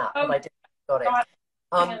 But I didn't got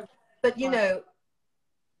it. But you know,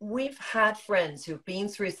 we've had friends who've been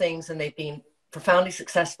through things and they've been profoundly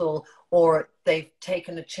successful, or they've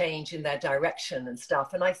taken a change in their direction and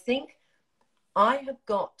stuff, and I think I have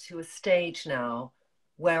got to a stage now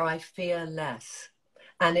where I fear less,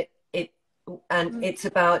 and it's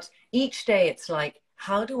about each day. It's like,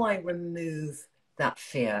 how do I remove that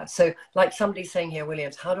fear? So, like somebody's saying here,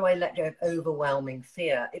 Williams, how do I let go of overwhelming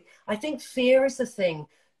fear? I think fear is the thing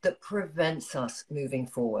that prevents us moving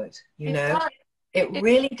forward. You know, It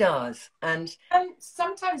really does. And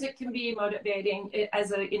sometimes it can be motivating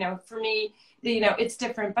as a, you know, for me, you know, it's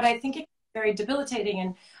different, but I think it's very debilitating.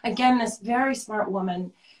 And again, this very smart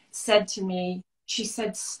woman said to me, she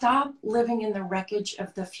said, stop living in the wreckage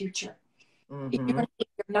of the future. You're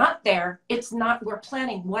not there. It's not, we're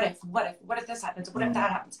planning, what if this happens? What if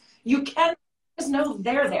that happens? You can't just know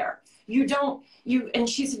they're there. You don't, and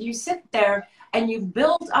she said, you sit there and you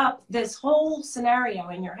build up this whole scenario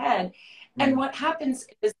in your head. And what happens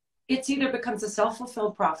is it's either becomes a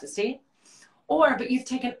self-fulfilled prophecy, but you've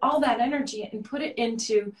taken all that energy and put it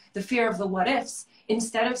into the fear of the what ifs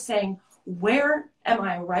instead of saying, where am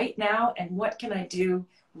I right now? And what can I do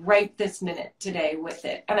right this minute today with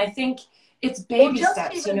it? And I think it's baby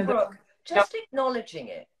steps, you know, Brooke, just acknowledging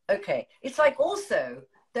it. Okay. It's like also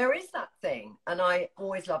there is that thing, and I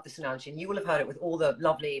always love this analogy, and you will have heard it with all the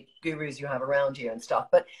lovely gurus you have around you and stuff,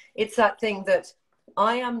 but it's that thing that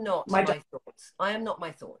I am not my thoughts. I am not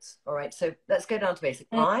my thoughts. All right. So let's go down to basic.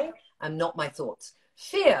 I am not my thoughts.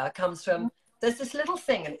 Fear comes from, there's this little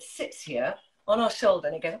thing and it sits here on our shoulder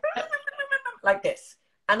and it goes like this.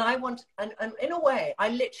 And I want, and in a way, I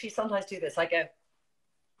literally sometimes do this. I go,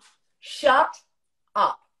 shut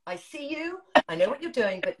up. I see you. I know what you're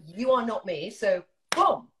doing, but you are not me. So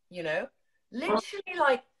boom, you know, literally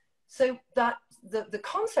like, so that the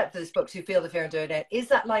concept of this book, To Feel the Fear and Do It, is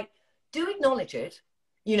that like, do acknowledge it.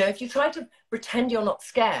 You know, if you try to pretend you're not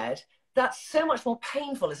scared, that's so much more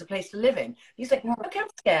painful as a place to live in. You say, okay, I'm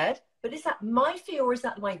scared, but is that my fear or is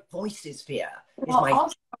that my voice's fear?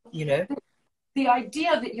 Also, you know? The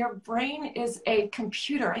idea that your brain is a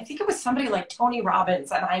computer. I think it was somebody like Tony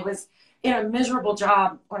Robbins, and I was in a miserable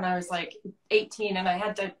job when I was like 18 and I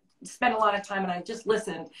had to spend a lot of time and I just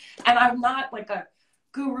listened. And I'm not like a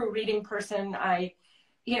guru reading person.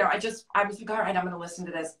 You know, I was like, all right, I'm going to listen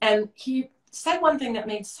to this. And he said one thing that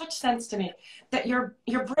made such sense to me, that your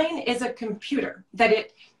brain is a computer,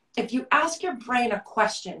 that if you ask your brain a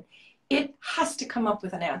question, it has to come up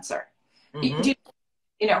with an answer.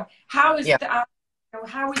 You know, how is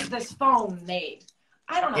this phone made?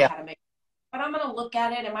 I don't know how to make it, but I'm going to look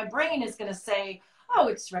at it and my brain is going to say, oh,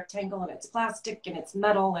 it's rectangle and it's plastic and it's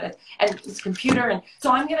metal and it's computer. And so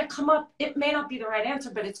I'm going to come up, it may not be the right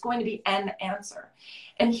answer, but it's going to be an answer.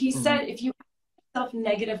 And he said, if you ask yourself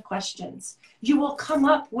negative questions, you will come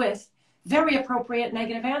up with very appropriate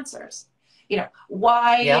negative answers. You know,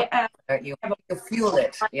 why? You fuel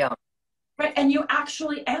it. Yeah. Right. And you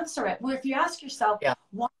actually answer it. Well, if you ask yourself,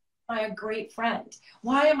 why am I a great friend?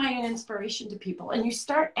 Why am I an inspiration to people? And you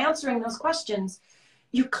start answering those questions,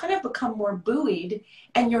 you kind of become more buoyed,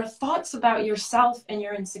 and your thoughts about yourself and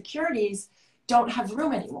your insecurities don't have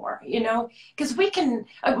room anymore, you know? Because we can,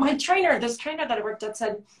 this trainer that I worked at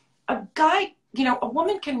said, a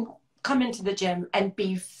woman can come into the gym and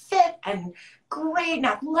be fit and great and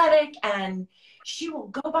athletic, and she will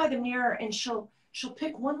go by the mirror and she'll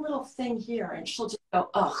pick one little thing here and she'll just go,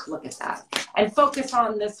 oh, look at that, and focus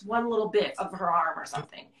on this one little bit of her arm or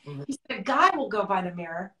something. He said a guy will go by the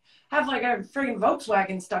mirror, have like a friggin'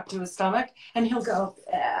 Volkswagen stuck to his stomach, and he'll go,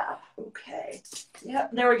 yeah, okay, yeah,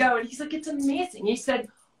 there we go. And he's like, it's amazing. He said,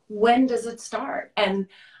 when does it start? And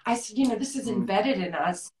I said, you know, this is embedded in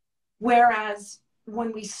us. Whereas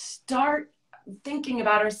when we start thinking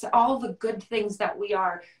about all the good things that we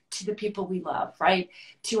are to the people we love, right?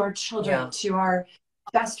 To our children, to our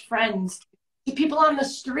best friends, to people on the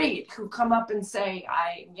street who come up and say,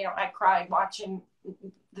 I cried watching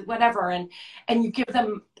whatever, and you give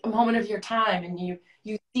them a moment of your time and you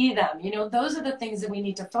see them, you know, those are the things that we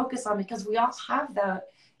need to focus on, because we all have the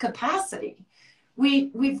capacity.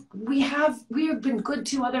 We have been good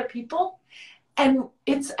to other people and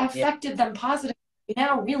it's affected them positively. We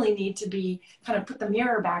now really need to be kind of put the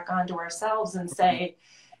mirror back onto ourselves and say,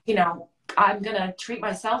 you know, I'm going to treat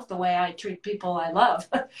myself the way I treat people I love.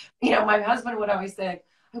 You know, my husband would always say,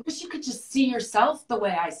 I wish you could just see yourself the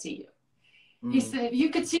way I see you. He said, if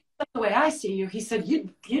you could see yourself the way I see you, he said,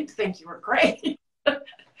 you'd think you were great.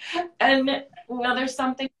 And, you know, there's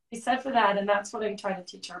something he said for that. And that's what I try to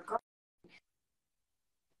teach our girls.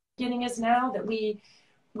 Beginning is now that we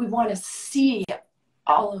want to see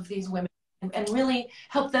all of these women and really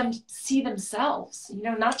help them see themselves, you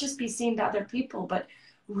know, not just be seen to other people, but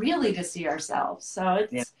really to see ourselves. So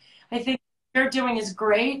I think what you're doing is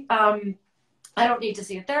great. I don't need to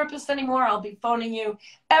see a therapist anymore. I'll be phoning you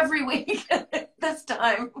every week this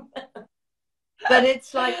time. But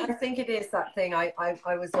it's like, I think it is that thing. I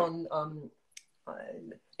was on,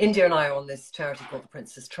 India and I are on this charity called the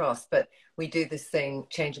Princess Trust, but we do this thing,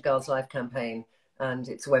 Change a Girl's Life campaign, and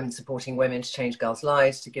it's women supporting women to change girls'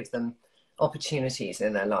 lives, to give them opportunities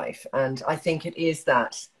in their life. And I think it is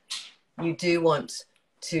that you do want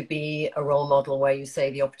to be a role model where you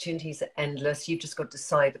say the opportunities are endless. You've just got to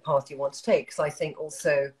decide the path you want to take. Because I think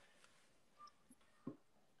also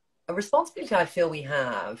a responsibility I feel we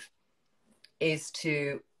have is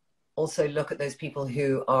to also look at those people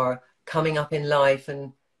who are coming up in life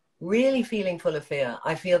and really feeling full of fear.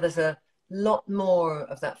 I feel there's a lot more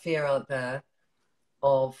of that fear out there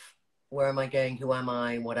of where am I going, who am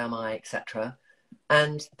I, what am I, etc.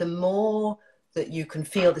 And the more that you can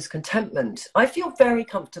feel this contentment, I feel very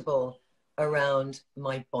comfortable around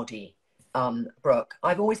my body, Brooke.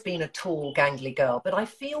 I've always been a tall, gangly girl, but I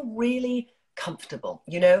feel really comfortable,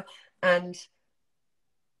 you know? And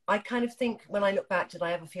I kind of think when I look back, did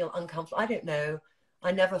I ever feel uncomfortable? I don't know.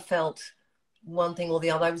 I never felt one thing or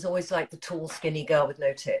the other. I was always like the tall, skinny girl with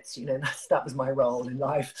no tits. You know, that was my role in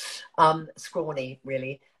life. Scrawny,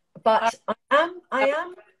 really. But I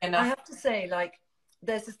have to say, like,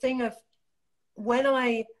 there's a thing of when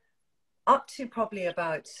up to probably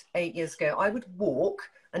about 8 years ago, I would walk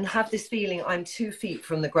and have this feeling I'm 2 feet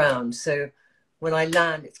from the ground. So when I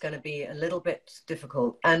land, it's going to be a little bit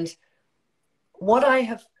difficult. And what I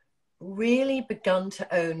have really begun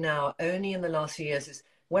to own now, only in the last few years, is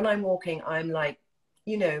when I'm walking, I'm like,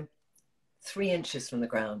 you know, 3 inches from the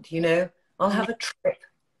ground, you know, I'll have a trip,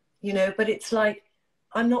 you know, but it's like,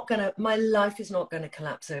 my life is not going to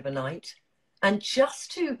collapse overnight. And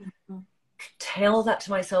just to tell that to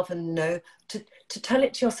myself and know, to tell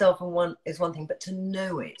it to yourself is one thing, but to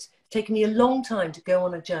know it. It's taken me a long time to go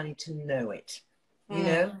on a journey to know it, you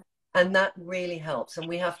know, and that really helps. And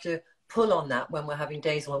we have to pull on that when we're having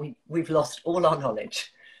days when we've lost all our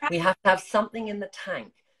knowledge. We have to have something in the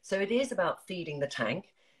tank. So it is about feeding the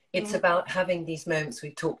tank. It's about having these moments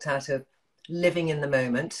we've talked out of living in the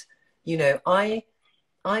moment. You know, I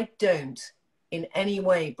don't in any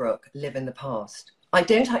way, Brooke, live in the past. I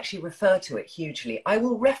don't actually refer to it hugely. I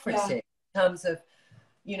will reference it in terms of,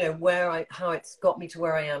 you know, how it's got me to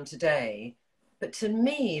where I am today. But to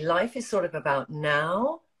me, life is sort of about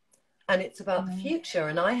now, and it's about the future.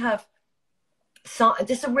 And I have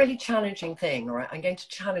this is a really challenging thing, all right? I'm going to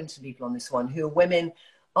challenge some people on this one who are women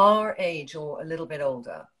our age or a little bit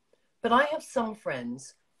older. But I have some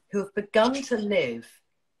friends who have begun to live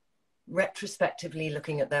retrospectively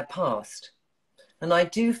looking at their past. And I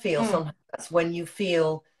do feel sometimes that's when you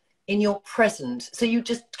feel in your present. So you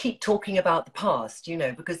just keep talking about the past, you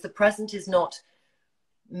know, because the present is not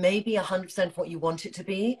maybe 100% what you want it to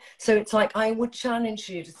be. So it's like, I would challenge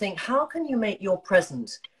you to think, how can you make your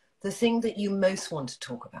present the thing that you most want to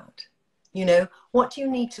talk about? You know, what do you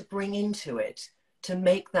need to bring into it to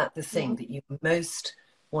make that the thing that you most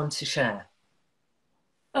want to share?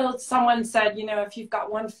 Well, someone said, you know, if you've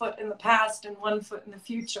got 1 foot in the past and 1 foot in the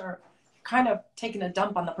future, you're kind of taking a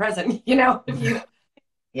dump on the present, you know, if you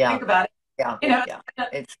think about it. Yeah, you know,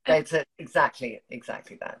 it's exactly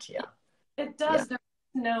that. Yeah, it does.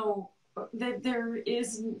 There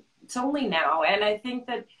is, it's only now. And I think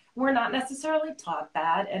that we're not necessarily taught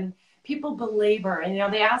that. And people belabor, and, you know,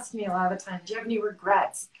 they ask me a lot of the time, do you have any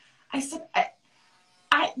regrets? I said,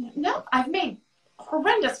 no, I've made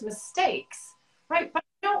horrendous mistakes, right? But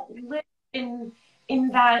I don't live in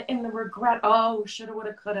the regret, oh, shoulda,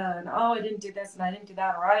 woulda, coulda, and oh, I didn't do this and I didn't do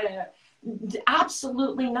that, or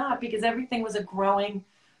absolutely not, because everything was a growing,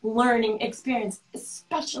 learning experience,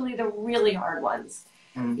 especially the really hard ones.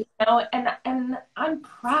 You know, and I'm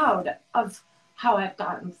proud of how I've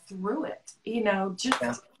gotten through it, you know, just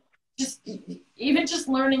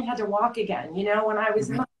learning how to walk again, you know, when I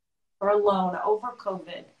was alone over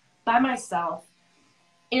COVID by myself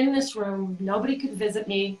in this room, nobody could visit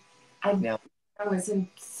me. I was in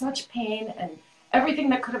such pain, and everything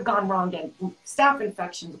that could have gone wrong, and staph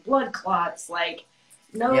infections, blood clots, like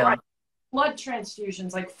blood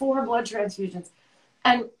transfusions, like 4 blood transfusions.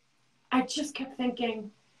 And I just kept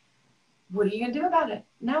thinking, what are you going to do about it?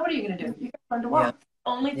 Now what are you going to do? You can learn to walk. The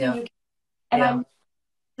only thing you can. And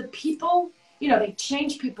the people, you know, they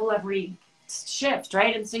change people every shift,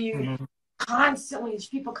 right? And so you constantly, there's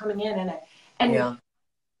people coming in, and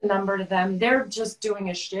number to them, they're just doing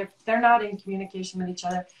a shift. They're not in communication with each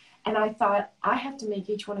other. And I thought, I have to make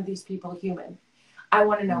each one of these people human. I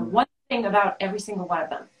want to know one thing about every single one of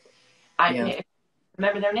them. I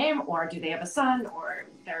remember their name, or do they have a son, or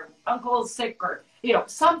their uncle is sick, or, you know,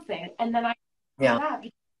 something. And then I that,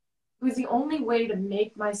 because it was the only way to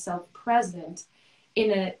make myself present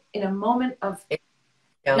in a moment of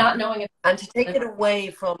not knowing it. And to take it away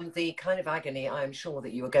from the kind of agony I'm sure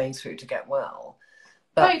that you were going through to get well.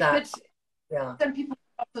 But then people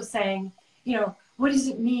are also saying, you know, what does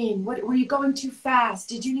it mean? What, were you going too fast?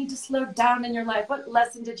 Did you need to slow down in your life? What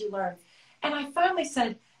lesson did you learn? And I finally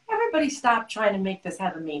said, everybody stop trying to make this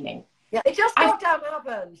have a meaning. Yeah, it just goddamn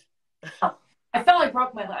happened. I felt I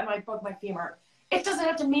broke my femur. It doesn't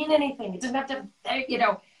have to mean anything. It doesn't have to, you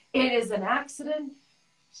know, it is an accident.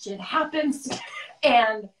 Shit happens.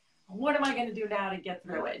 And what am I going to do now to get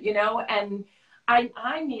through it? You know, and I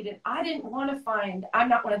didn't want to find, I'm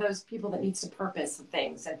not one of those people that needs to purpose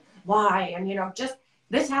things and why, and, you know, just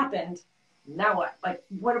this happened. Now what? Like,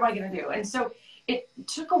 what am I going to do? And so it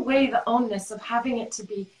took away the onus of having it to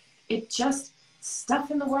be, it just, stuff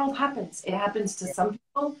in the world happens. It happens to some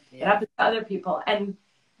people. It happens to other people. And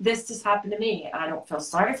this just happened to me. And I don't feel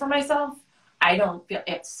sorry for myself. I don't feel,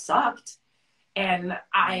 it sucked. And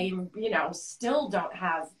I, you know, still don't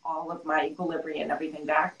have all of my equilibrium and everything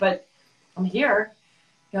back, but I'm here.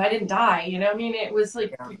 You know, I didn't die. You know, I mean, it was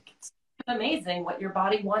like it's amazing what your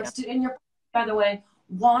body wants to, and your body, by the way,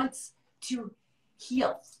 wants to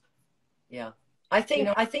heal. Yeah. I think, you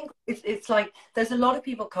know, I think it's like, there's a lot of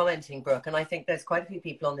people commenting, Brooke, and I think there's quite a few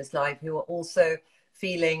people on this live who are also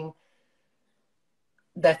feeling,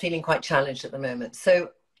 they're feeling quite challenged at the moment. So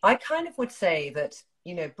I kind of would say that,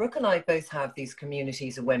 you know, Brooke and I both have these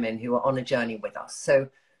communities of women who are on a journey with us. So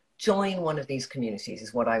join one of these communities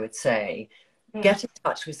is what I would say. Get in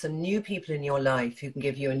touch with some new people in your life who can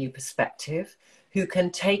give you a new perspective, who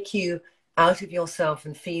can take you out of yourself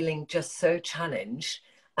and feeling just so challenged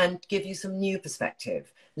and give you some new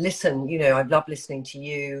perspective. Listen, you know, I love listening to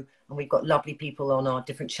you, and we've got lovely people on our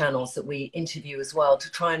different channels that we interview as well to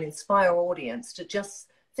try and inspire our audience to just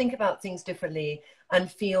think about things differently and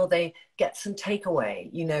feel they get some takeaway,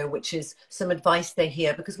 you know, which is some advice they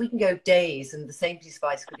hear, because we can go days and the same piece of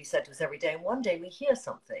advice could be said to us every day. And one day we hear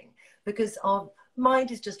something because our mind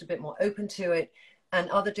is just a bit more open to it. And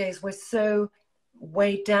other days we're so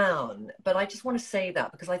weighed down. But I just want to say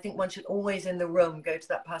that because I think one should always in the room go to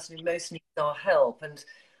that person who most needs our help. And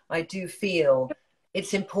I do feel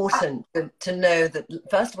it's important to know that,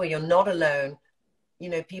 first of all, you're not alone. You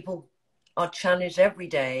know, people are challenged every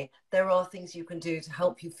day. There are things you can do to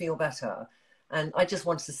help you feel better. And I just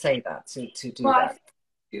wanted to say that, to do that.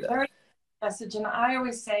 Very message. And I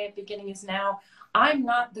always say at the beginning is now, I'm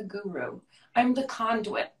not the guru. I'm the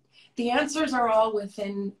conduit. The answers are all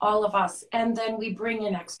within all of us. And then we bring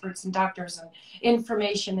in experts and doctors and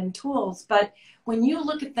information and tools. But when you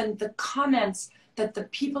look at the comments that the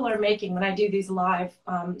people are making when I do these live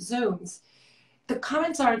Zooms, the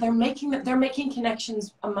comments are they're making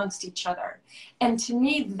connections amongst each other. And to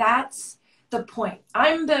me, that's the point.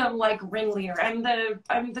 I'm the like ringleader. I'm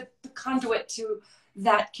the conduit to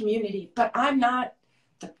that community, but I'm not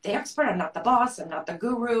the expert. I'm not the boss. I'm not the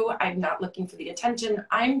guru. I'm not looking for the attention.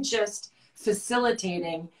 I'm just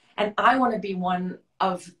facilitating, and I want to be one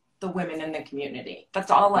of the women in the community.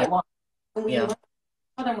 That's all I want. And when you look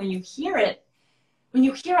at them, when you hear it, when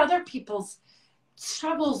you hear other people's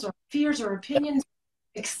struggles or fears or opinions,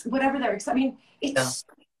 whatever they're, I mean, it's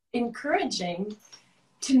encouraging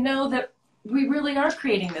to know that we really are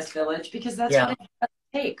creating this village, because that's what it does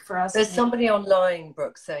take for us. There's somebody online,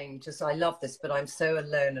 Brooke, saying just, I love this, but I'm so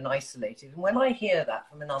alone and isolated. And when I hear that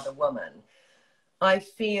from another woman, I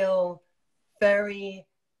feel very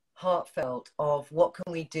heartfelt of what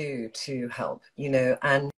can we do to help, you know.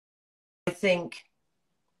 And I think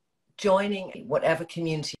joining whatever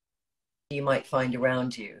community you might find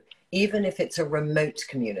around you, even if it's a remote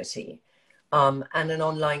community and an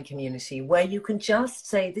online community where you can just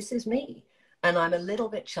say, this is me, and I'm a little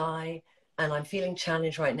bit shy and I'm feeling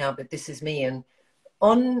challenged right now, but this is me. And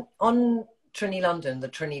on Trinny London, the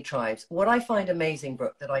Trinny tribes, what I find amazing,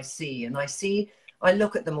 Brooke, that I see, and I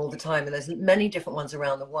look at them all the time, and there's many different ones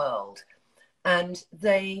around the world, and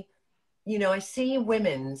they, you know, I see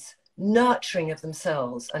women's nurturing of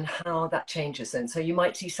themselves and how that changes them. So you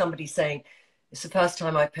might see somebody saying, it's the first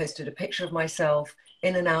time I posted a picture of myself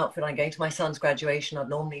in an outfit. I'm going to my son's graduation. I'd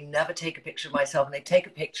normally never take a picture of myself. And they take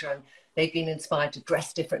a picture and they've been inspired to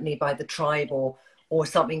dress differently by the tribe or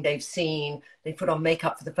something they've seen. They put on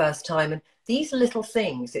makeup for the first time. And these little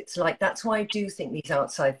things, it's like, that's why I do think these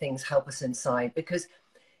outside things help us inside, because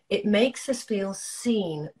it makes us feel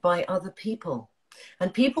seen by other people.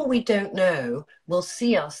 And people we don't know will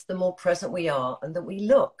see us the more present we are and that we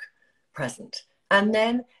look present. And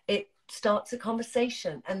then it starts a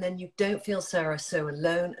conversation, and then you don't feel, Sarah, so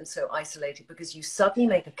alone and so isolated, because you suddenly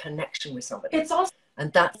make a connection with somebody. It's also,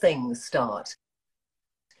 and that things start.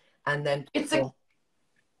 And then people...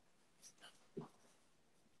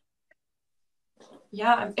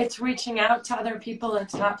 Yeah, it's reaching out to other people.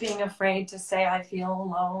 It's not being afraid to say I feel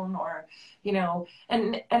alone, or,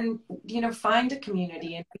 and find a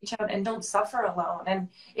community and reach out and don't suffer alone. And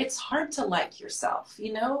it's hard to like yourself,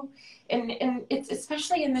 and it's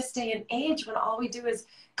especially in this day and age when all we do is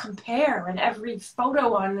compare, and every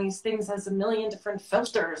photo on these things has a million different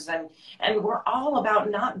filters, and we're all about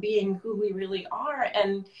not being who we really are.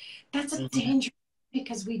 And that's a danger,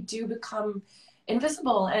 because we do become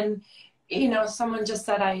invisible. And someone just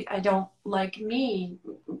said, I don't like me,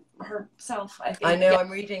 herself, I think. I know, yeah. I'm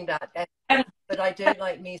reading that. But I don't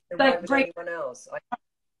like me, so why would anyone else?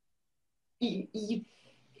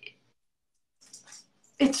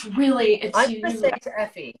 It's really, I'm going to say to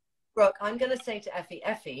Effie, Brooke, I'm going to say to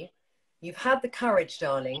Effie, you've had the courage,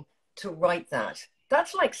 darling, to write that.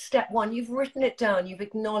 That's like step one. You've written it down. You've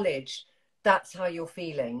acknowledged that's how you're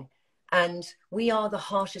feeling. And we are the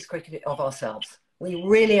harshest critic of ourselves. We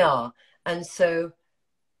really are. And so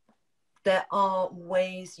there are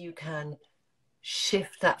ways you can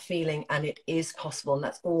shift that feeling, and it is possible. And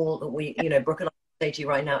that's all that we, Brooke and I say to you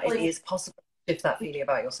right now, it is possible to shift that feeling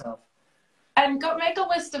about yourself. And go make a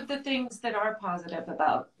list of the things that are positive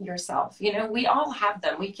about yourself. We all have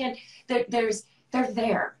them. We can, they're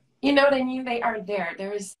there. You know what I mean? They are there.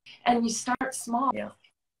 And you start small. Yeah.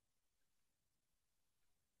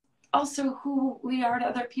 Also, who we are to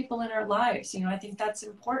other people in our lives. I think that's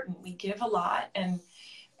important. We give a lot, and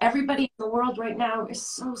everybody in the world right now is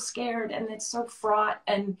so scared, and it's so fraught.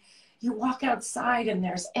 And you walk outside and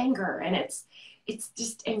there's anger, and it's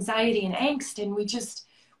just anxiety and angst, and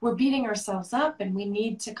we're beating ourselves up, and we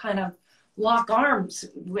need to kind of lock arms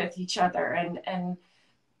with each other. And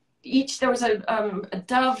there was a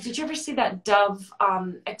Dove. Did you ever see that Dove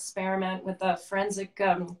experiment with a forensic,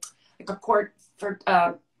 like a court for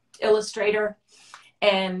illustrator?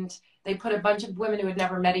 And they put a bunch of women who had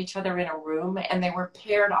never met each other in a room, and they were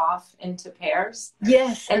paired off into pairs.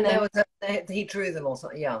 Yes, and then he drew them also.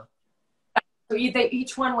 Yeah. So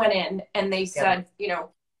each one went in, and they said,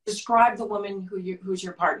 describe the woman who's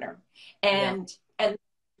your partner, and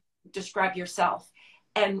describe yourself.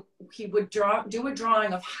 And he would do a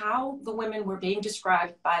drawing of how the women were being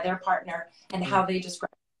described by their partner and how they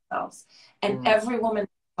described themselves. And every woman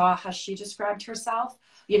saw how she described herself.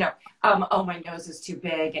 Oh, my nose is too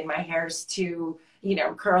big, and my hair's too,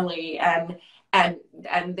 curly, and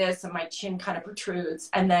this, and my chin kind of protrudes.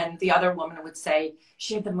 And then the other woman would say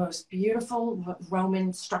she had the most beautiful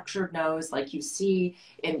Roman structured nose, like you see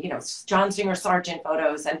in, John Singer Sargent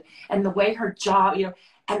photos, and the way her jaw,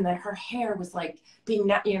 and then her hair was like being,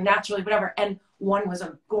 naturally whatever. And one was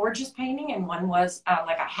a gorgeous painting, and one was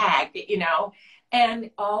like a hag, and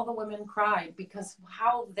all the women cried because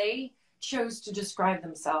how they chose to describe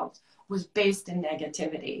themselves was based in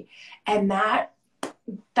negativity. And that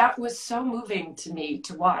was so moving to me,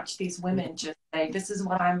 to watch these women just say, this is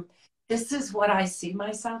what I see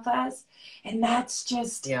myself as. And that's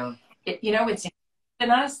just, it's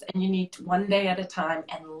in us, and you need one day at a time,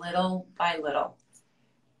 and little by little.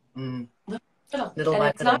 Little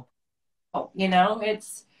by little.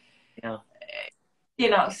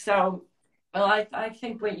 So, well, I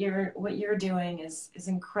think what you're doing is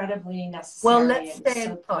incredibly necessary. Well, let's stay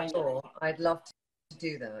in touch. I'd love to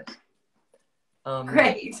do that.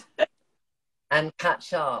 Great. And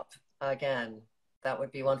catch up again. That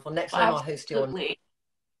would be wonderful. Next time I'll host you on.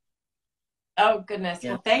 Oh, goodness.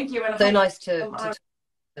 Yeah. Well, thank you. And so nice to talk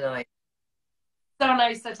tonight. So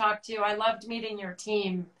nice to talk to you. I loved meeting your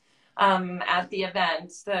team at the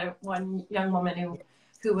event. The one young woman who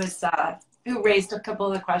who raised a couple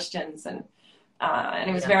of the questions, and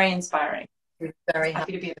it was very inspiring. Very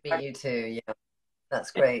happy to meet you too. Yeah,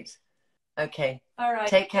 that's great. Okay. All right.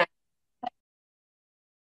 Take care.